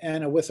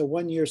and with a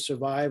 1-year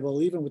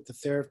survival, even with the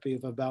therapy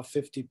of about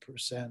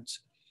 50%.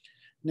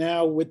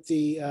 Now with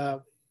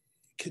the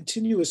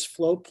continuous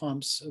flow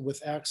pumps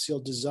with axial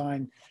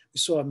design, we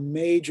saw a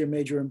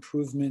major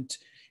improvement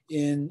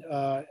in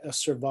a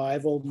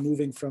survival,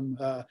 moving from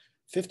 50%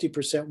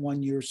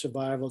 1-year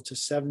survival to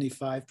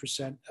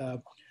 75%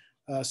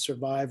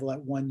 survival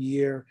at 1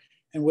 year,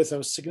 and with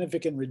a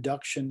significant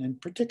reduction in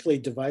particularly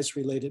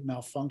device-related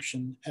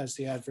malfunction as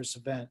the adverse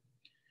event.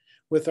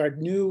 With our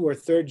new or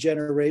third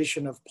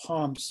generation of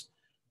pumps,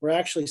 we're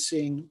actually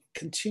seeing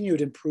continued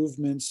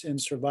improvements in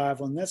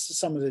survival, and that's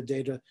some of the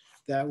data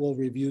that we'll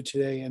review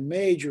today, and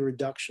major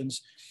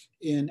reductions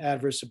in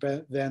adverse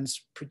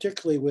events,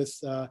 particularly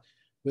with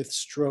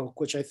stroke,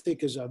 which I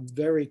think is a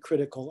very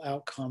critical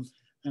outcome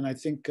And I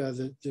think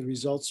the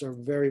results are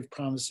very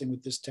promising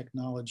with this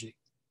technology.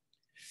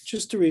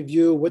 Just to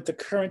review what the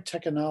current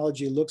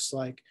technology looks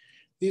like,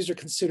 these are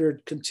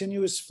considered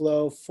continuous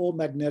flow, full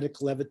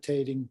magnetic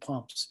levitating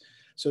pumps.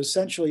 So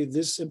essentially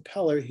this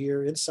impeller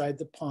here inside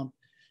the pump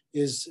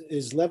is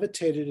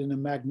levitated in a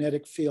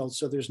magnetic field,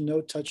 so there's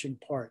no touching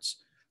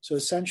parts. So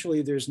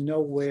essentially there's no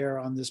wear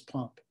on this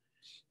pump.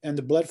 And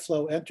the blood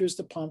flow enters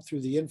the pump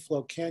through the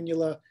inflow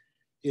cannula.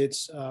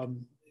 Its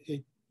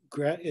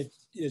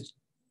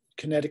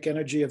kinetic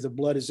energy of the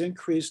blood is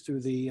increased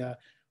through the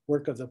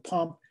work of the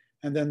pump,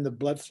 and then the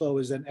blood flow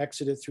is then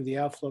exited through the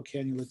outflow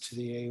cannula to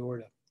the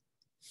aorta.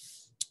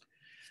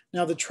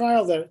 Now the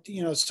trial that,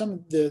 some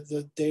of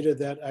the data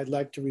that I'd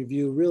like to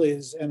review really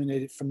is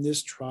emanated from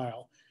this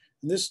trial.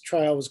 And this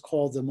trial was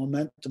called the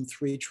Momentum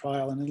 3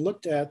 trial, and it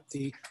looked at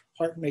the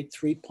HeartMate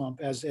 3 pump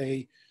as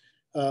a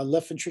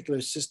left ventricular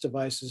assist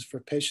devices for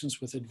patients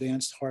with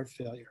advanced heart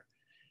failure.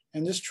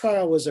 And this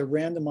trial was a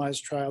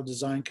randomized trial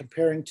design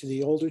comparing to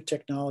the older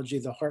technology,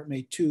 the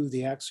HeartMate 2,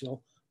 the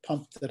axial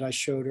pump that I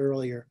showed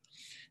earlier.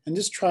 And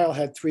this trial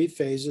had 3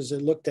 phases.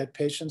 It looked at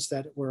patients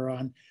that were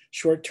on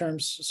short-term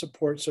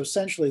support, so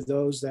essentially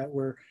those that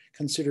were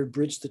considered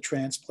bridge to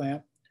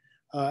transplant,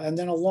 and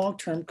then a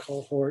long-term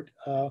cohort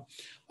of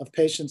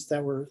patients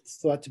that were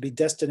thought to be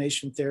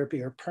destination therapy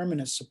or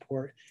permanent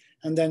support,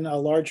 and then a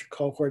larger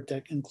cohort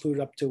that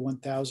included up to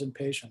 1,000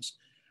 patients.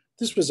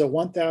 This was a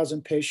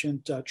 1,000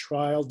 patient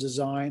trial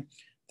design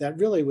that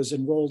really was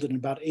enrolled in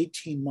about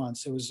 18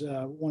 months. It was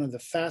one of the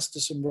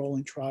fastest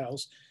enrolling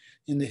trials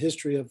in the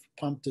history of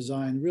pump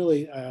design,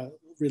 really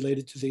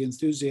related to the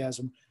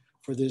enthusiasm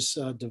for this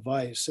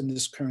device and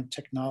this current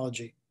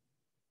technology.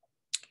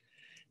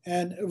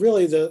 And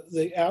really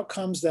the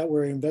outcomes that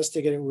were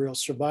investigated were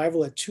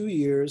survival at 2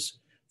 years,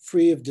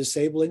 free of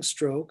disabling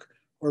stroke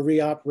or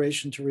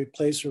reoperation to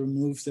replace or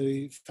remove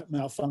the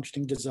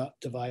malfunctioning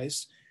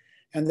device.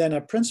 And then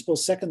a principal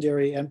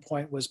secondary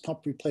endpoint was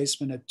pump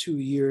replacement at 2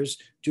 years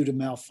due to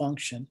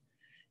malfunction.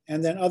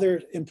 And then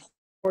other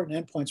important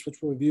endpoints which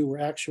we'll review were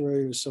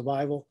actuarial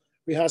survival,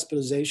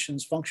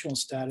 rehospitalizations, functional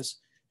status,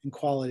 and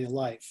quality of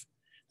life.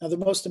 Now the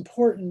most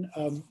important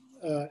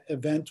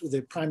event with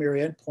the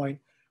primary endpoint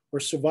were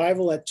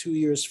survival at 2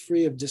 years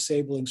free of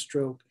disabling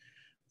stroke.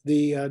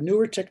 The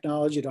newer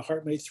technology, the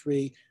HeartMate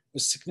 3,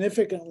 was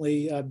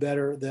significantly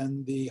better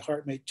than the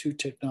HeartMate 2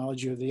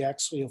 technology or the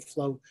axial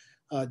flow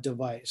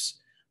device.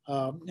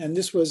 And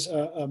this was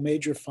a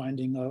major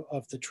finding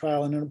of the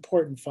trial and an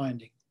important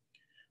finding.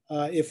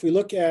 If we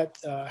look at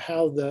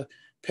how the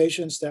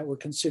patients that were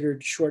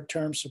considered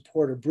short-term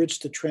support or bridge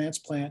to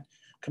transplant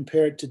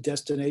compared to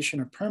destination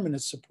or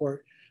permanent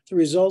support, the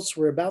results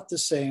were about the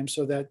same,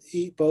 so that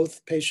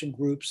both patient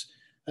groups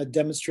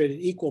demonstrated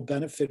equal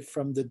benefit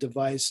from the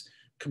device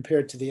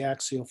compared to the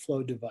axial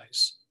flow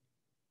device.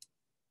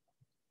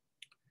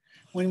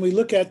 When we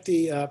look at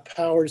the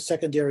powered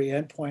secondary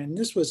endpoint, and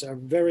this was a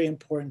very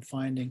important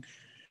finding,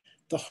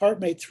 the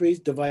HeartMate 3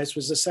 device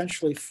was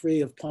essentially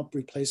free of pump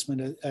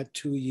replacement at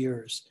 2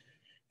 years.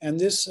 And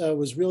this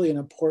was really an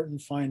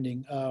important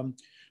finding.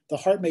 The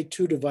HeartMate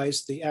 2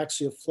 device, the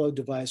axial flow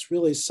device,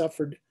 really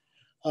suffered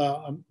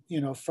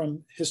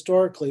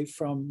historically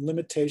from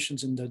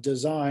limitations in the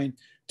design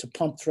to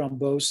pump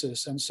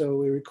thrombosis. And so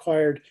we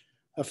required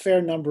a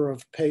fair number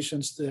of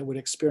patients that would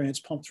experience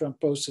pump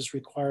thrombosis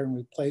requiring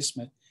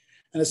replacement.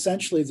 And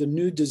essentially the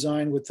new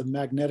design with the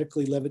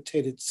magnetically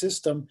levitated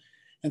system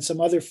and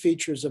some other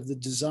features of the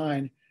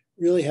design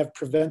really have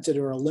prevented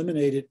or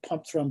eliminated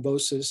pump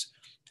thrombosis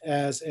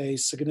as a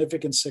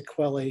significant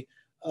sequelae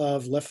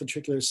of left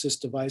ventricular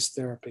assist device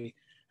therapy.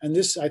 And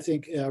this, I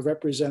think,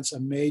 represents a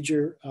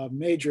major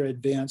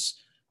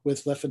advance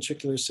with left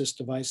ventricular assist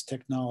device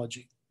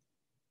technology.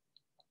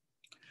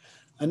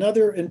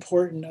 Another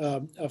important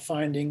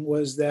finding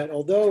was that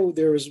although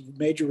there was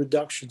major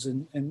reductions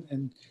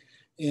in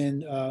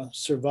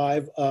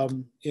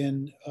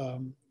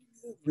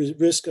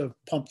risk of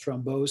pump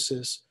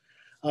thrombosis,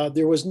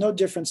 there was no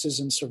differences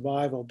in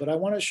survival. But I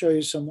want to show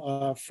you some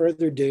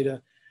further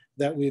data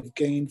that we've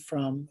gained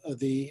from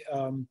the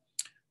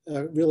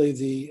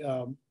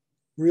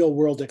real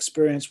world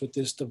experience with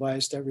this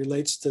device that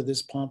relates to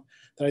this pump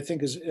that I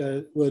think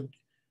would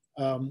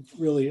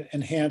really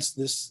enhance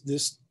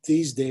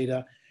these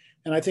data.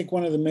 And I think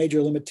one of the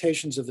major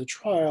limitations of the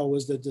trial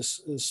was that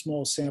this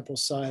small sample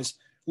size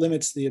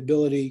limits the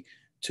ability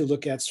to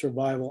look at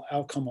survival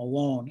outcome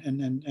alone.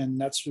 And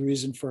that's the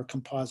reason for a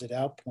composite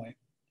outpoint.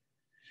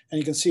 And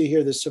you can see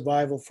here the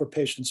survival for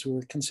patients who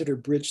were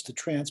considered bridge to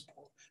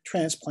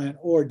transplant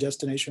or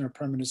destination or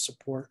permanent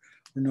support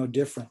were no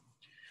different.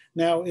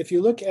 Now, if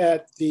you look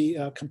at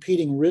the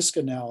competing risk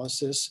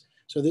analysis,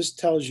 so this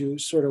tells you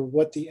sort of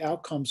what the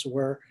outcomes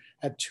were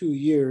at 2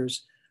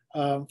 years.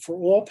 For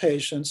all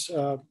patients,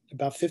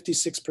 about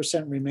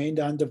 56% remained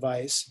on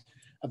device,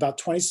 about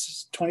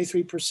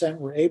 23%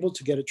 were able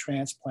to get a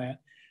transplant,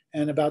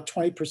 and about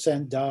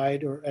 20%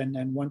 died, and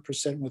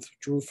 1%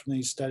 withdrew from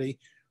the study,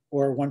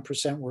 or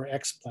 1% were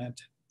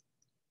explanted.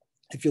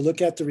 If you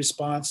look at the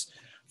response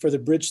for the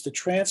bridge to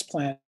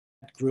transplant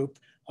group,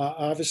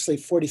 Obviously,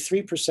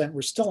 43%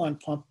 were still on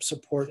pump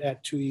support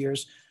at 2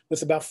 years,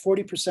 with about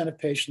 40% of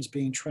patients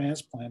being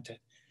transplanted.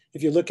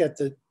 If you look at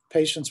the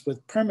patients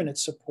with permanent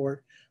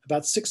support,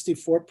 about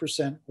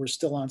 64% were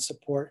still on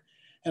support,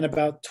 and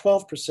about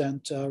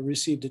 12%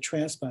 received a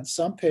transplant.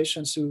 Some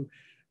patients who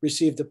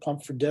received the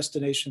pump for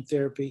destination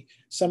therapy,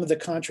 some of the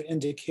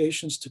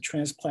contraindications to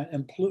transplant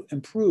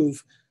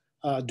improve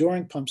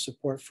during pump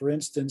support. For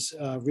instance,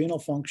 renal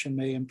function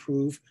may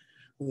improve.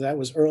 That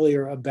was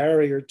earlier a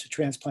barrier to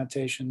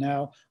transplantation.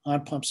 Now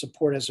on pump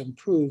support has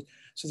improved.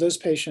 So those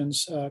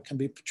patients can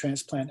be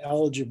transplant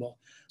eligible.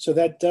 So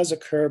that does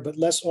occur, but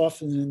less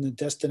often in the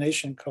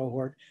destination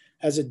cohort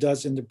as it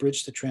does in the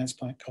bridge to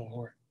transplant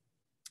cohort.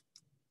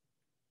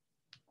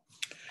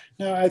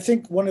 Now, I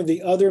think one of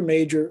the other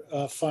major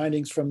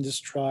findings from this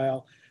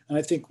trial, and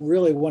I think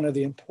really one of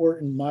the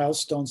important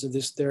milestones of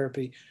this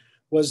therapy,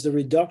 was the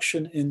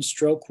reduction in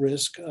stroke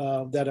risk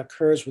that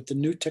occurs with the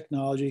new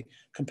technology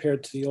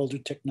compared to the older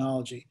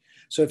technology.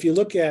 So if you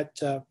look at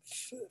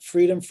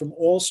freedom from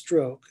all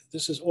stroke,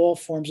 this is all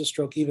forms of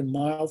stroke, even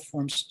mild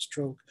forms of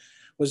stroke,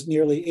 was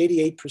nearly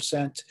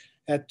 88%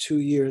 at 2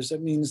 years.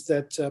 That means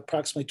that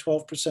approximately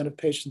 12% of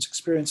patients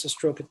experience a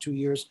stroke at 2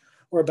 years,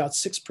 or about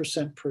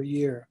 6% per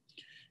year.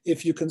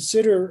 If you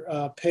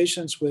consider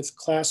patients with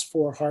class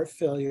 4 heart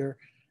failure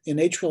in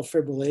atrial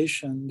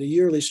fibrillation, the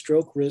yearly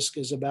stroke risk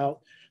is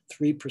about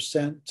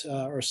 3%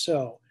 or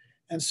so.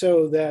 And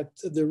so that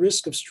the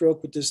risk of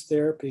stroke with this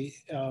therapy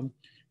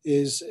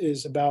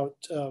is about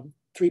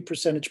 3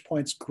 percentage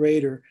points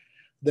greater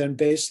than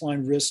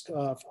baseline risk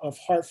of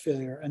heart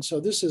failure. And so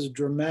this is a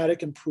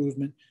dramatic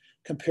improvement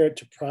compared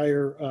to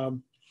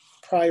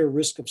prior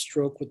risk of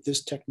stroke with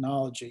this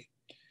technology.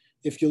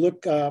 If you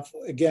look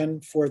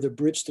again for the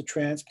bridge to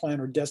transplant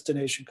or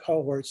destination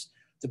cohorts,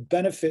 the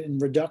benefit in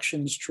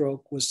reduction in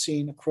stroke was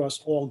seen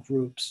across all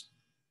groups.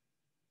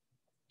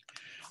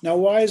 Now,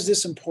 why is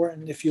this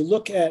important? If you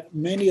look at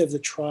many of the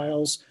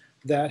trials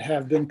that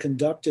have been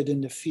conducted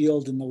in the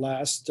field in the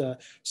last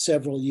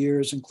several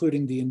years,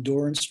 including the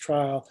endurance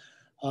trial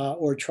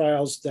or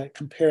trials that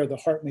compare the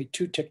HeartMate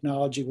 2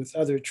 technology with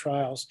other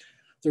trials,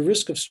 the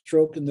risk of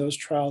stroke in those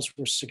trials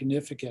were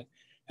significant.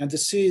 And to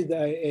see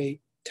a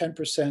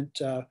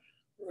 10%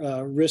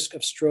 risk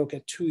of stroke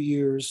at 2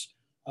 years,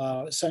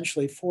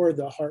 essentially for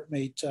the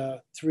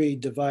HeartMate 3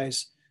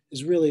 device,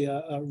 is really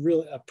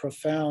a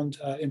profound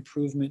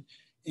improvement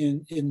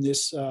in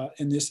this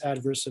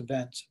adverse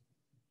event.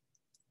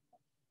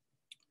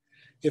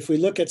 If we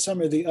look at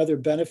some of the other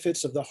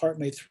benefits of the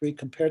HeartMate 3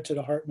 compared to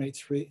the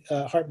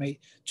HeartMate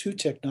 2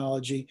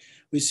 technology,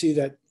 we see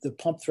that the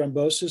pump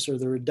thrombosis, or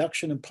the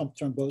reduction in pump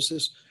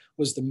thrombosis,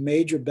 was the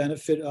major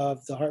benefit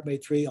of the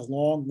HeartMate 3,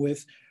 along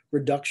with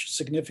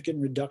significant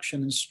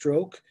reduction in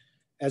stroke,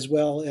 as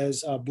well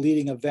as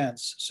bleeding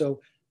events.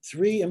 So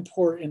 3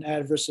 important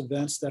adverse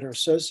events that are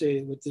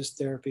associated with this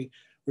therapy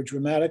were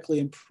dramatically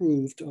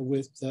improved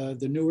with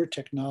the newer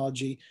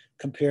technology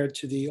compared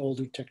to the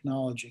older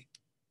technology.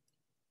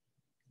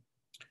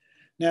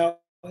 Now,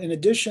 in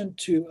addition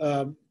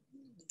to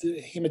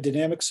the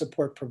hemodynamic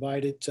support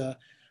provided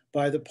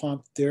by the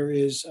pump, there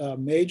is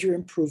major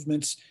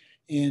improvements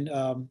in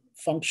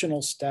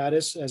functional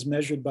status as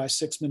measured by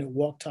 6-minute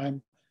walk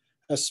time,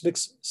 a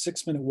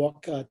 6-minute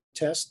walk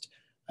test,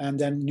 and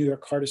then New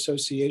York Heart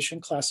Association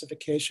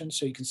classification.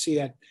 So you can see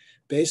at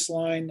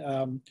baseline,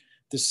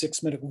 the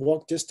 6-minute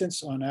walk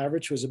distance on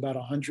average was about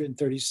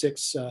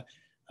 136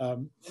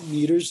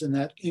 meters, and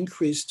that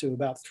increased to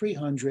about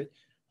 300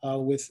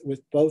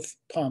 with both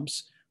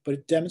pumps, but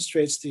it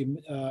demonstrates the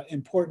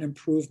important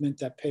improvement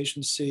that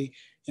patients see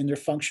in their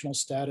functional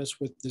status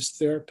with this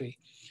therapy.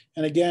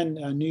 And again,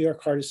 New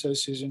York Heart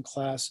Association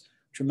class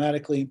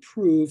dramatically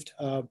improved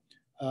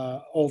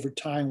over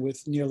time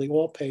with nearly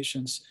all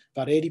patients,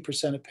 about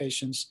 80% of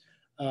patients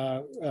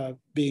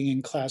being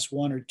in class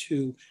 1 or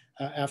 2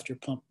 after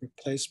pump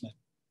replacement.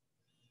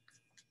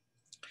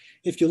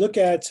 If you look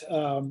at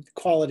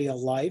quality of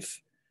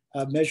life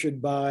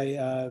measured by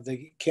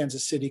the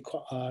Kansas City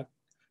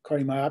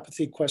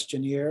Cardiomyopathy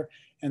Questionnaire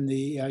and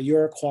the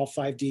Euroqual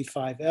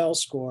 5D5L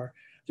score,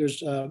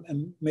 there's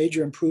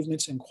major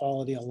improvements in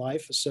quality of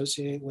life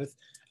associated with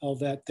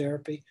LVAD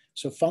therapy.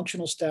 So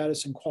functional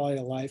status and quality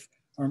of life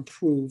are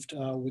improved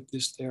with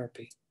this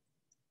therapy.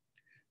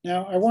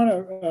 Now, I want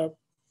to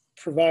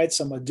provide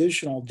some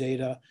additional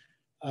data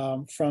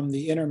from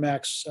the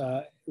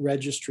INTERMACS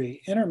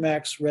registry.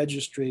 INTERMACS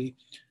registry,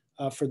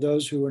 for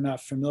those who are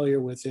not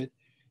familiar with it,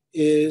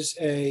 is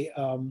a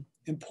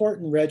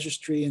important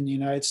registry in the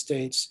United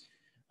States.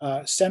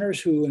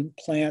 Centers who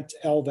implant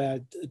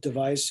LVAD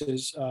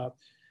devices,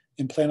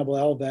 implantable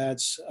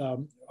LVADs,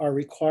 are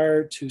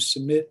required to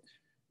submit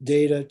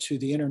data to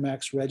the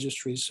INTERMACS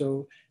registry.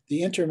 So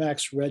the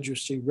INTERMACS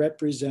registry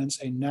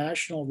represents a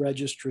national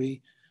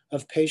registry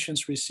of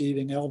patients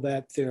receiving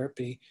LVAD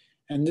therapy.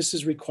 And this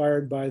is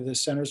required by the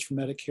Centers for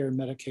Medicare and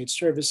Medicaid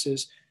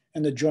Services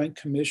and the Joint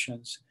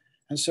Commissions.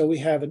 And so we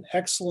have an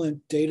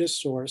excellent data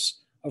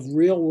source of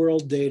real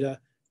world data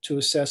to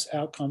assess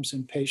outcomes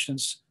in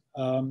patients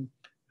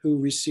who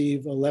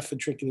receive a left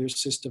ventricular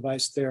assist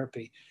device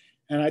therapy.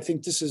 And I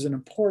think this is an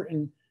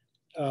important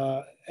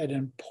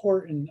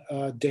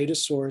data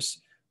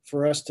source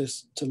for us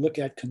to look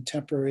at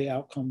contemporary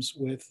outcomes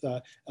with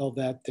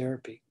LVAD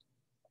therapy.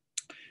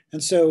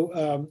 And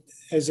so,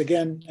 as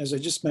I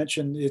just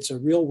mentioned, it's a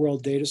real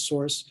world data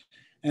source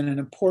and an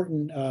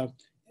important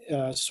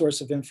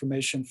source of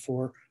information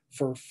for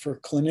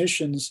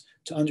clinicians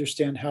to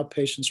understand how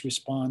patients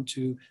respond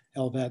to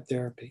LVAD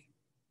therapy.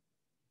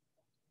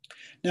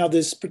 Now,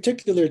 this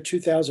particular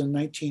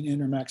 2019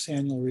 INTERMACS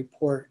annual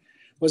report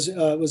was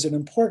an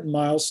important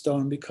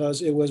milestone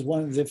because it was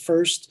one of the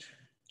first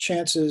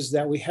chances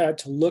that we had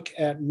to look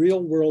at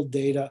real world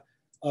data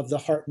of the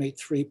HeartMate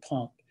 3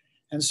 pump.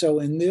 And so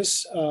in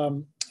this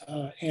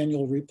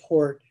annual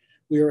report,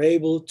 we were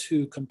able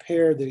to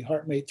compare the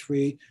HeartMate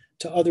 3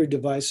 to other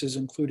devices,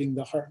 including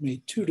the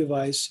HeartMate 2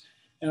 device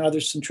and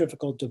other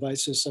centrifugal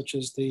devices such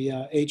as the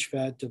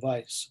HVAD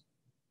device.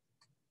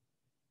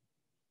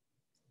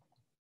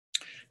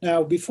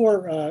 Now,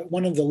 before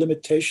one of the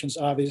limitations,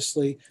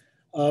 obviously,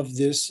 of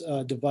this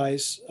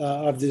device,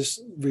 of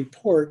this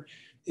report,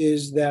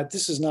 is that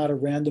this is not a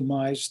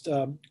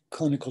randomized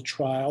clinical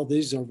trial.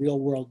 These are real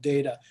world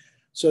data.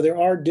 So there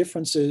are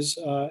differences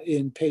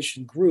in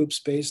patient groups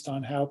based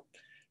on how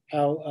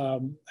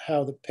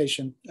the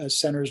patient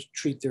centers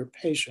treat their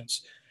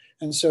patients.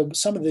 And so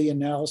some of the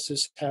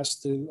analysis has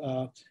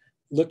to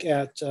look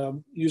at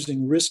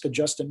using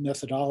risk-adjusted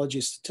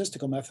methodology,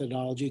 statistical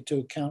methodology, to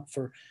account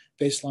for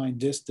baseline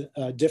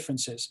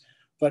differences.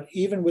 But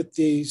even with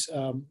these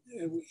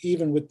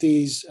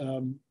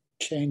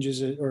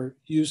changes or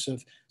use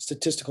of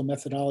statistical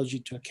methodology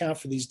to account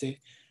for these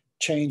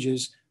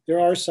changes, there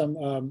are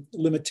some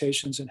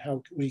limitations in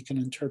how we can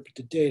interpret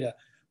the data.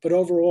 But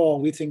overall,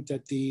 we think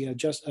that the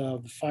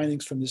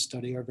findings from this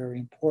study are very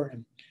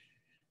important.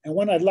 And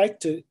what I'd like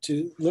to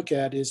look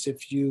at is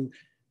if you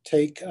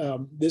take,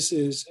 this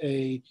is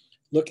a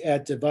look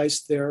at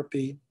device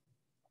therapy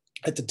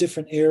at the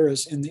different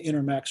eras in the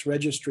INTERMACS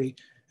registry,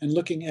 and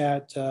looking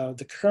at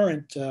the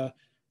current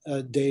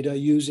data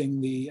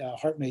using the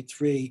HeartMate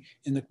 3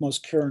 in the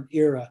most current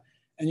era.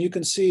 And you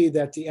can see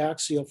that the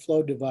axial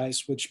flow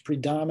device, which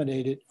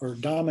predominated or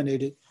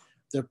dominated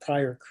the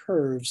prior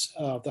curves,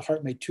 the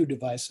HeartMate 2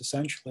 device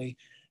essentially,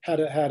 had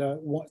a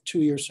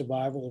 2-year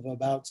survival of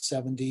about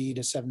 70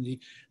 to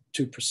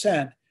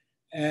 72%.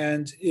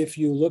 And if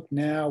you look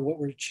now what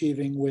we're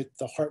achieving with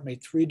the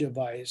HeartMate 3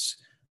 device,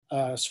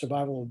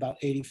 survival of about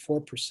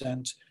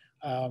 84%,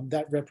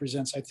 that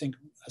represents, I think,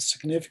 a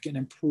significant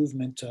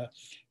improvement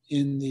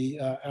in the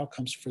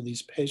outcomes for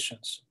these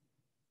patients.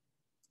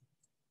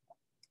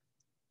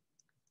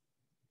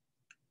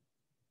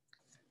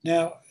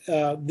 Now,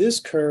 this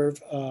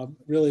curve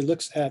really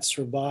looks at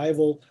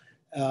survival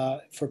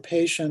for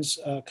patients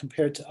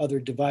compared to other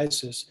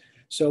devices.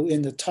 So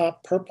in the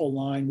top purple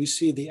line, we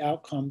see the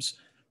outcomes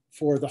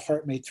for the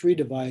HeartMate 3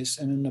 device.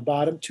 And in the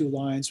bottom 2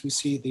 lines, we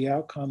see the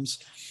outcomes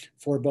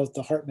for both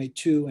the HeartMate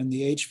 2 and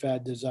the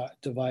HVAD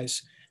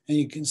device. And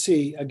you can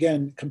see,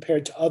 again,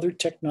 compared to other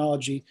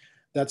technology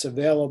that's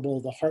available,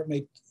 the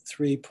HeartMate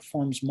 3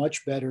 performs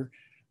much better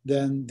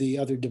than the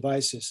other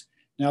devices.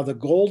 Now, the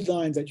gold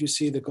line that you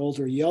see, the gold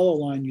or yellow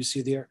line you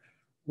see there,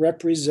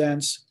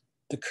 represents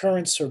the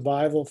current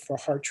survival for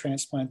heart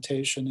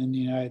transplantation in the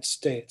United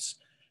States.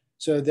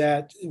 So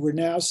that we're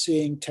now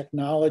seeing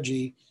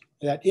technology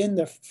that in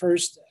the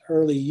first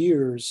early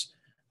years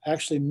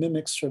actually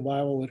mimics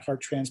survival with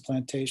heart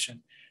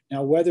transplantation.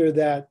 Now, whether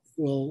that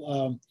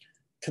will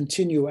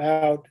continue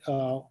out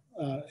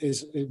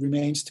it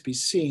remains to be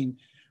seen,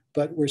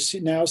 but we're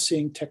now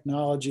seeing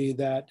technology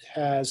that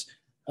has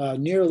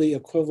nearly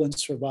equivalent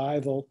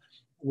survival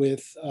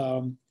with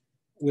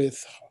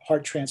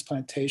heart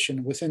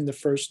transplantation within the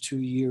first 2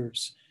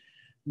 years.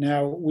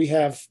 Now, we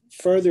have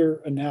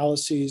further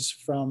analyses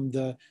from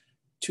the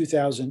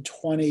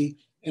 2020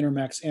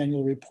 INTERMACS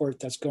annual report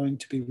that's going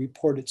to be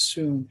reported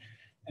soon.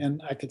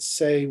 And I could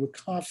say with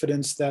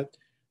confidence that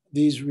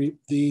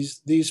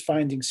these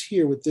findings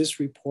here with this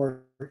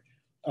report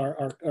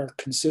are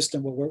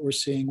consistent with what we're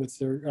seeing with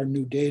our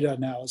new data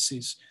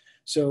analyses.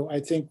 So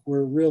I think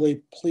we're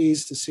really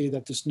pleased to see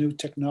that this new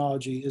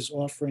technology is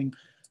offering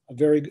a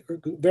very,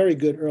 very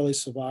good early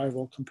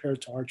survival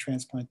compared to heart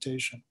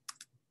transplantation.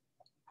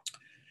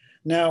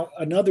 Now,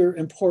 another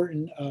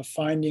important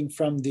finding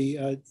from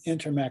the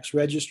INTERMACS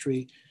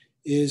registry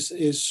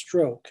is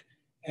stroke.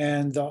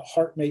 And the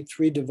HeartMate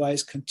 3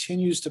 device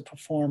continues to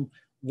perform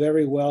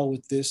very well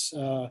with this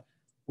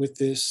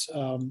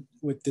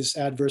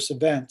adverse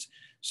event.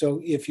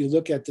 So if you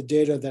look at the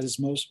data that is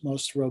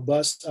most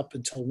robust up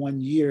until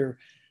 1 year,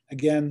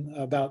 again,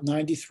 about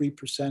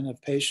 93%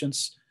 of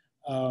patients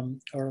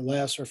or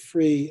less are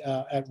free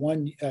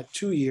at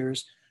 2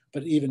 years,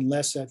 but even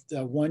less at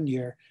 1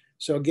 year.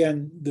 So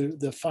again,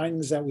 the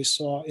findings that we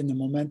saw in the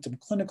Momentum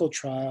clinical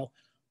trial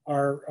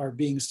are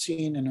being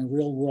seen in a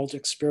real world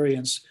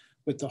experience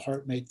with the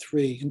HeartMate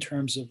 3 in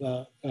terms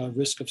of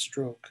risk of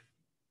stroke.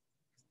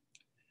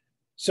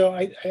 So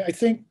I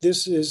think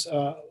this is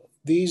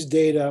these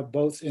data,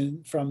 both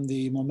from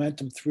the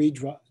Momentum 3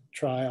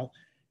 trial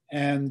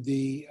and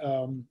the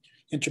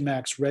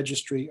Intermax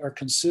registry, are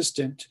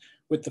consistent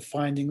with the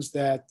findings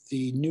that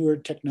the newer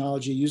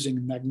technology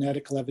using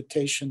magnetic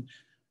levitation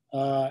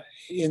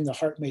in the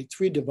HeartMate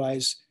 3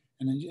 device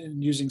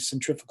and using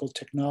centrifugal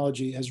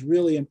technology has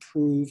really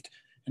improved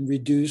and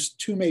reduced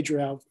two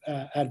major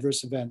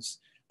adverse events,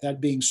 that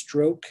being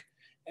stroke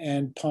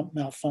and pump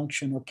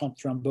malfunction or pump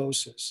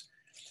thrombosis.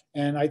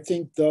 And I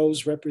think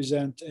those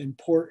represent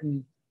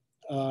important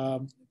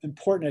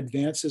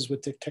advances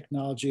with the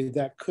technology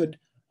that could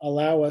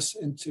allow us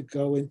to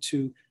go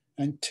into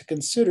and to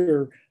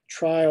consider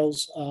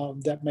trials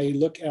that may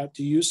look at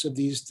the use of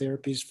these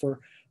therapies for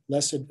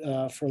less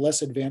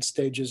advanced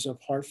stages of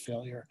heart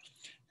failure.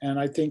 And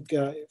I think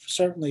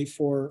certainly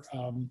for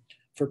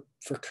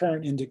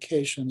current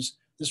indications,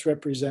 this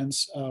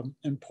represents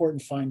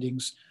important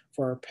findings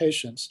for our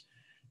patients.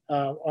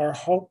 Our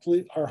hope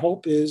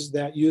is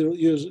that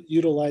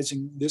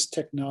utilizing this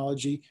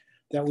technology,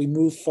 that we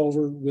move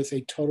forward with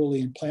a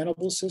totally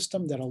implantable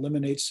system that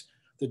eliminates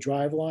the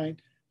driveline.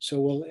 So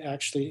we'll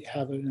actually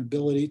have an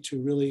ability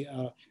to really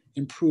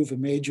improve a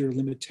major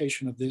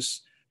limitation of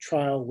this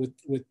trial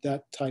with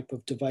that type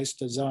of device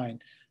design.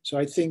 So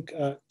I think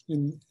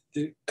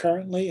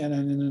currently and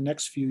in the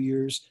next few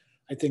years,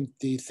 I think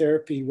the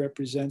therapy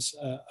represents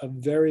a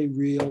very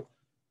real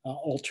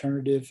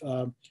alternative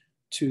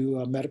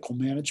to medical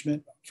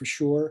management for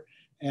sure,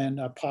 and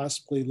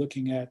possibly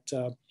looking at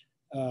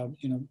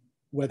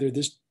whether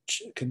this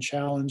can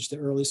challenge the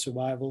early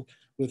survival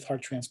with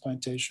heart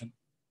transplantation.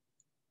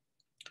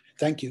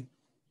 Thank you.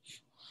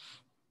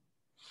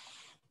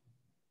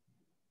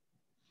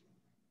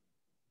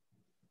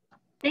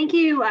 Thank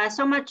you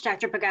so much,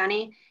 Dr.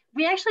 Pagani.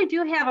 We actually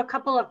do have a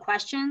couple of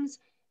questions.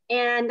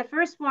 And the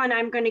first one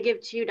I'm going to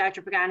give to you,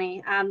 Dr.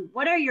 Pagani.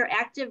 What are your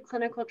active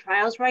clinical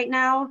trials right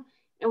now?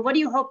 And what do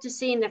you hope to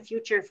see in the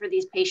future for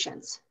these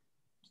patients?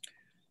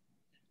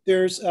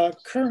 There's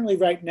currently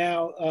right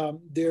now,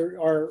 there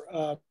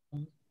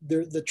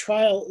is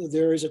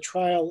a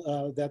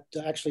trial that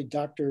actually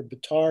Dr.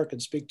 Bitar can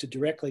speak to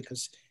directly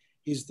because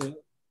he's the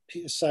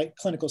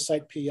clinical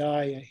site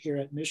PI here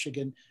at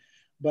Michigan.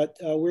 But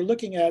we're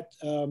looking at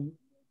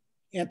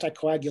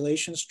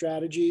anticoagulation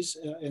strategies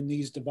in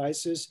these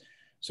devices.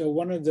 So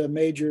one of the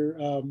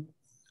major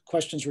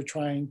questions we're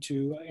trying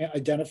to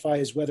identify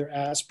is whether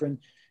aspirin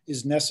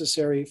is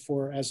necessary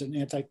as an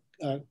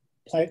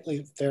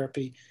antiplatelet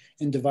therapy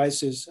in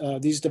devices.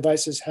 These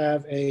devices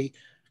have a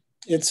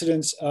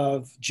incidence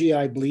of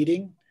GI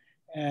bleeding,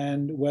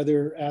 and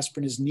whether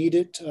aspirin is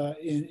needed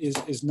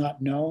is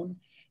not known.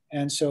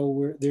 And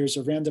so there's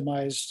a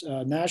randomized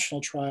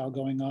national trial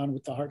going on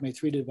with the HeartMate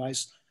 3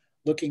 device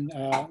looking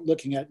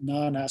at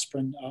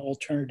non-aspirin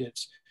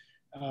alternatives.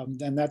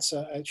 And that's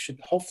it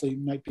hopefully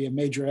might be a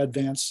major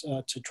advance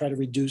to try to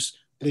reduce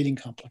bleeding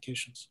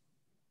complications.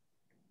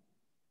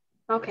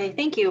 Okay,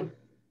 thank you.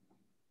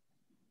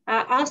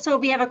 Also,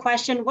 we have a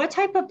question. What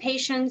type of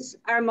patients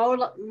are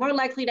more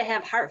likely to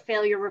have heart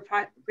failure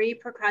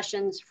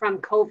repercussions from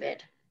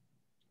COVID?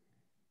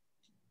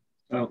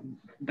 So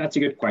that's a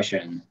good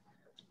question.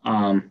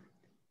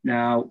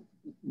 Now,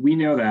 we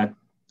know that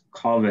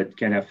COVID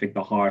can affect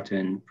the heart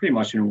in pretty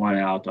much in 1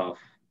 out of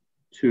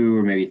 2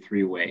 or maybe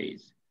 3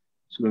 ways.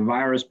 So the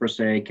virus per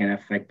se can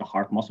affect the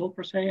heart muscle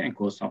per se and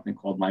cause something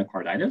called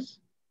myocarditis.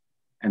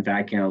 And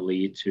that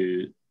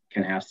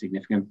can have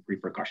significant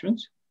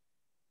repercussions,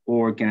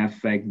 or it can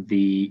affect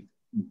the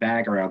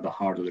back area of the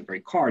heart or the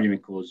pericardium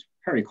and cause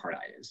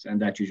pericarditis.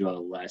 And that's usually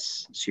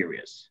less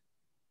serious.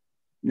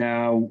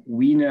 Now,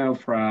 we know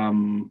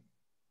from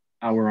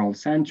our own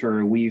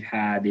center, we've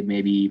had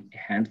maybe a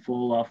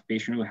handful of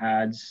patients who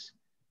had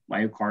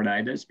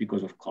myocarditis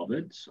because of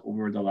COVID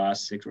over the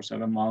last 6 or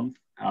 7 months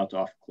out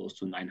of close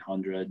to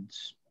 900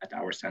 at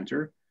our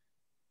center.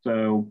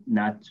 So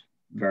not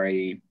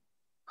very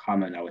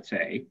common, I would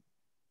say.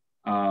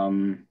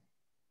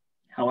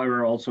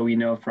 However, also we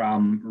know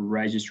from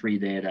registry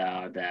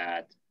data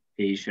that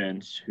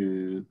patients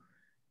who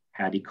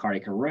had a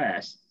cardiac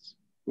arrest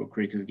were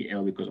critically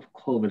ill because of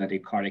COVID and a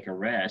cardiac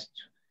arrest,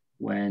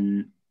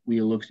 when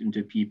we looked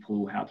into people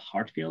who had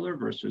heart failure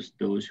versus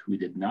those who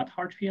did not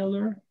heart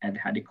failure and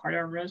had a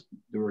cardiac arrest,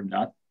 we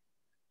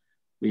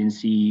didn't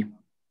see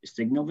a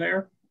signal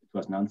there. It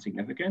was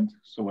non-significant.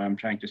 So what I'm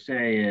trying to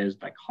say is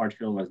like heart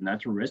failure was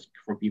not a risk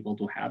for people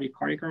to have a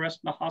cardiac arrest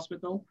in the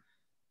hospital.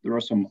 There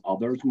are some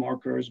other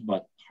markers,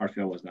 but heart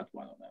failure was not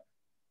one of them.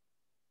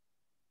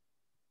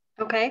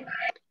 Okay.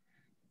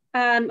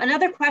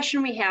 Another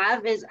question we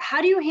have is,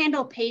 how do you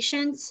handle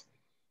patients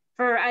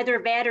for either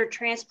VAD or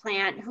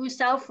transplant who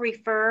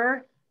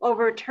self-refer or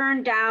were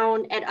turned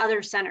down at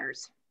other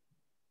centers?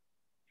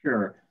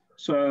 Sure.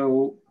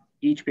 So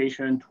each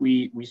patient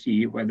we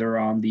see, whether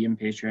on the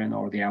inpatient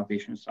or the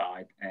outpatient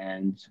side,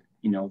 and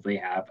they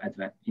have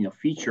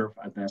feature of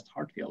advanced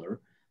heart failure,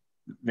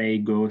 they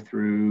go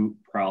through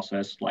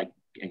process like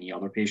any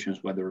other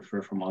patients, whether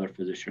referred from other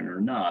physician or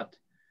not.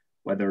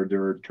 whether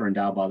they're turned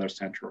out by their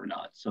center or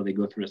not. So they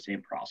go through the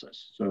same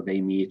process. So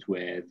they meet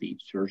with the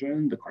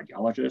surgeon, the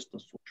cardiologist, the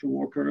social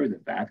worker, the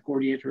VAD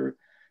coordinator,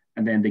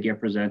 and then they get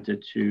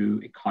presented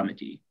to a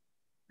committee.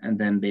 And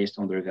then based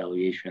on their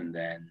evaluation,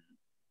 then,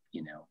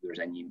 you know, if there's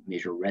any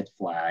major red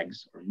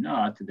flags or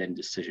not, then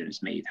decision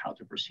is made how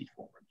to proceed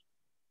forward.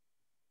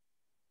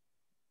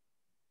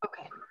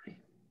 Okay.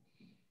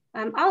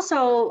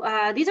 Also,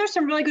 these are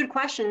some really good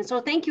questions. So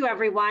thank you,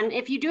 everyone.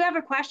 If you do have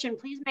a question,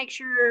 please make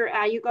sure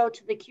you go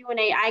to the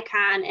Q&A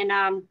icon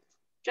and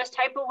just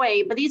type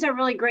away. But these are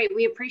really great.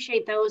 We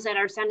appreciate those that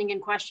are sending in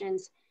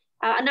questions.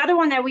 Another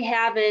one that we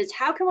have is,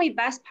 how can we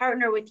best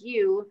partner with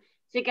you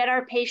to get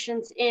our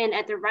patients in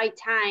at the right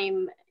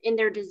time in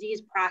their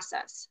disease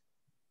process?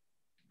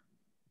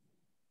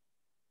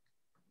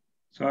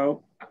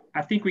 So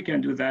I think we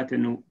can do that,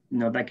 and you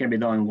know, that can be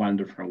done in one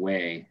different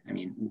way. I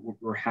mean,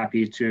 we're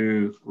happy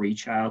to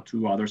reach out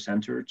to other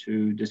centers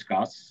to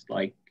discuss,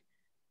 like,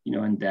 you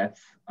know, in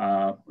depth,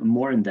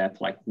 more in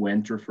depth, like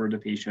when to refer the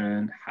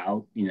patient,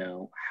 how, you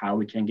know, how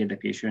we can get the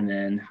patient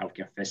in, how we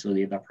can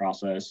facilitate that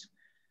process.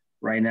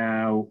 Right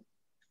now,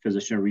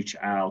 physicians reach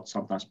out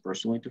sometimes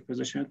personally to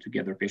physician to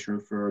get their patient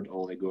referred,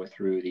 or they go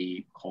through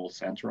the call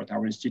center at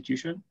our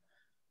institution.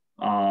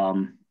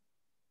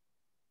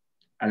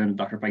 I don't know,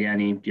 Dr.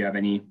 Pagani, do you have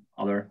any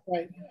other?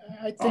 Right,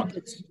 I think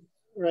it's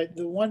right.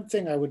 The one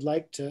thing I would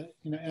like to,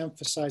 you know,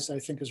 emphasize, I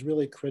think is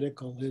really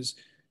critical is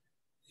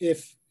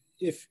if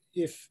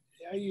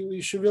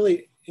you should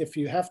really, if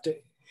you have to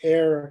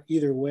err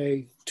either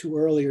way, too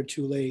early or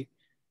too late,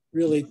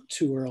 really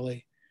too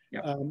early.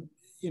 Yeah.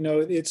 You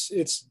know,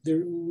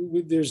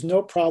 there's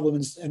no problem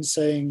in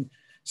sending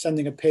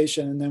a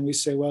patient and then we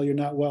say, well, you're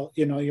not well,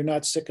 you know, you're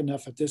not sick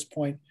enough at this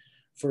point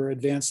for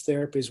advanced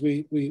therapies.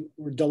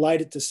 We're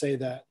delighted to say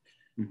that,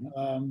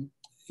 Mm-hmm.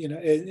 You know,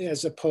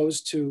 as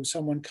opposed to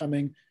someone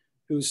coming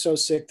who's so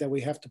sick that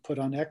we have to put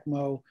on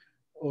ECMO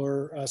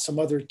or some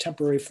other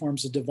temporary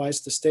forms of device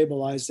to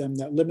stabilize them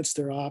that limits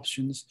their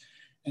options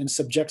and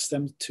subjects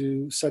them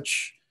to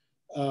such,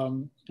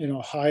 you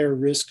know, higher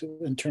risk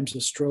in terms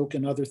of stroke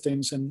and other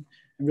things, and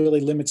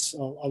really limits a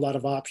lot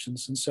of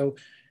options. And so,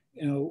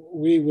 you know,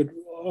 we would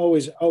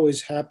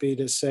always happy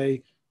to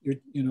say,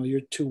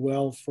 you're too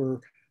well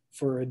for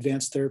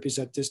advanced therapies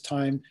at this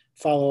time,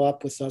 follow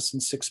up with us in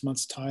 6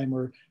 months time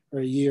or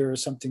a year or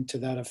something to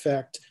that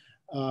effect.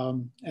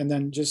 And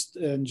then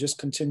just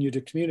continue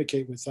to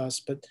communicate with us.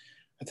 But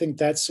I think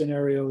that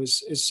scenario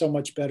is so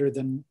much better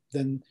than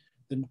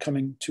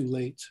coming too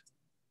late.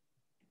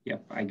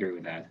 Yep, I agree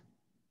with that.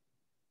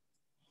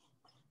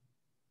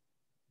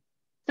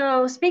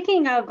 So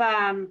speaking of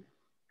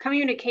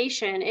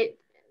communication,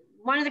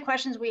 one of the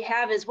questions we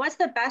have is, what's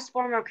the best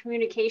form of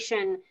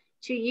communication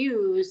to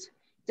use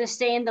to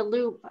stay in the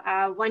loop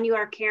when you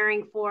are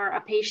caring for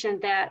a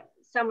patient that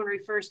someone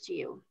refers to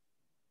you?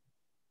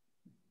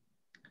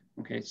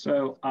 Okay,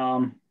 so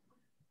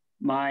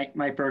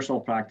my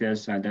personal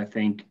practice, and I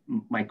think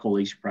my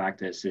colleagues'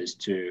 practice, is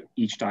to,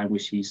 each time we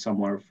see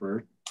someone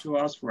referred to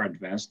us for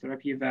advanced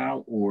therapy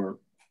eval or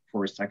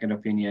for a second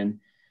opinion,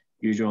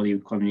 usually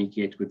we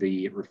communicate with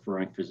the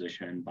referring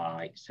physician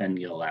by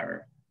sending a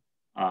letter.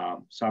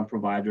 Some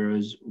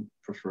providers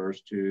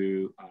prefers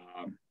to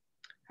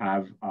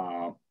have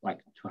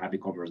a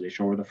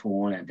conversation over the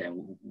phone, and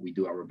then we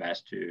do our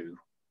best to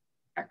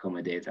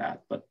accommodate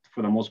that. But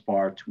for the most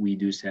part, we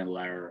do send a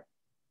letter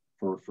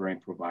for referring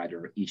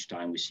provider each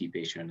time we see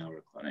patient in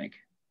our clinic,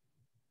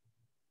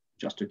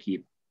 just to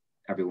keep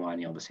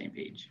everyone on the same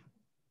page.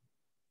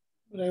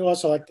 But I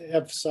also like to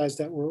emphasize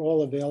that we're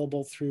all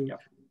available through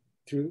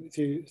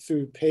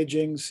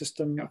paging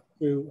system. Yep.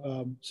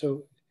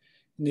 So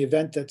in the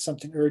event that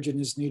something urgent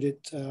is needed,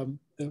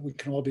 that we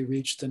can all be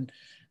reached, and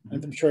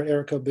I'm sure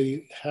Erica will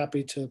be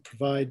happy to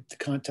provide the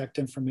contact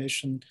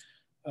information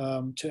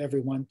to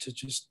everyone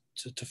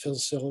to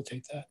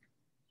facilitate that.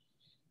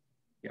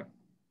 Yeah.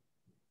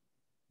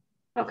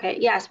 Okay,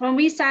 yes, when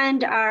we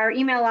send our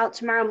email out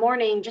tomorrow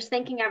morning, just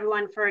thanking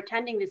everyone for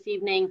attending this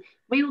evening,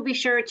 we will be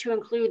sure to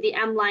include the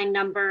M-line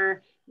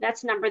number.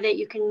 That's a number that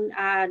you can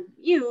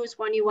use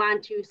when you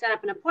want to set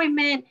up an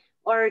appointment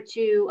or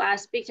to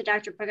speak to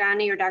Dr.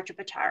 Pagani or Dr.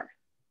 Bitar.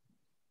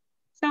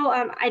 So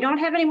I don't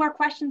have any more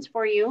questions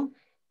for you,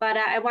 but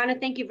I want to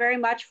thank you very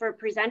much for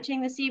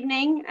presenting this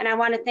evening, and I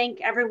want to thank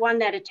everyone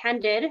that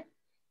attended.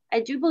 I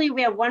do believe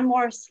we have one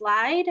more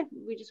slide.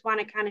 We just want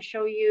to kind of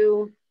show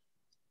you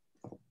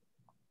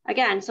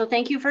again. So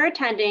thank you for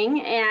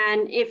attending,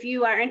 and if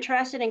you are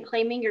interested in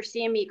claiming your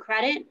CME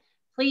credit,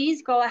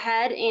 please go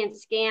ahead and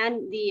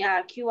scan the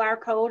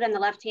QR code on the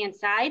left-hand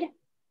side.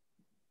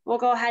 We'll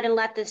go ahead and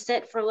let this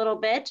sit for a little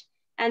bit,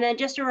 and then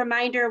just a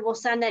reminder, we'll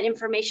send that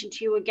information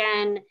to you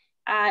again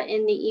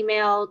in the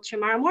email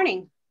tomorrow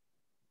morning.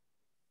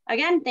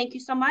 Again, thank you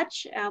so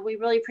much. We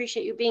really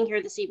appreciate you being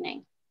here this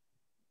evening.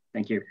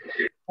 Thank you.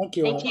 Thank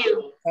you. Thank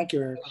you. Thank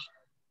you, Eric.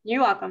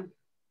 You're welcome.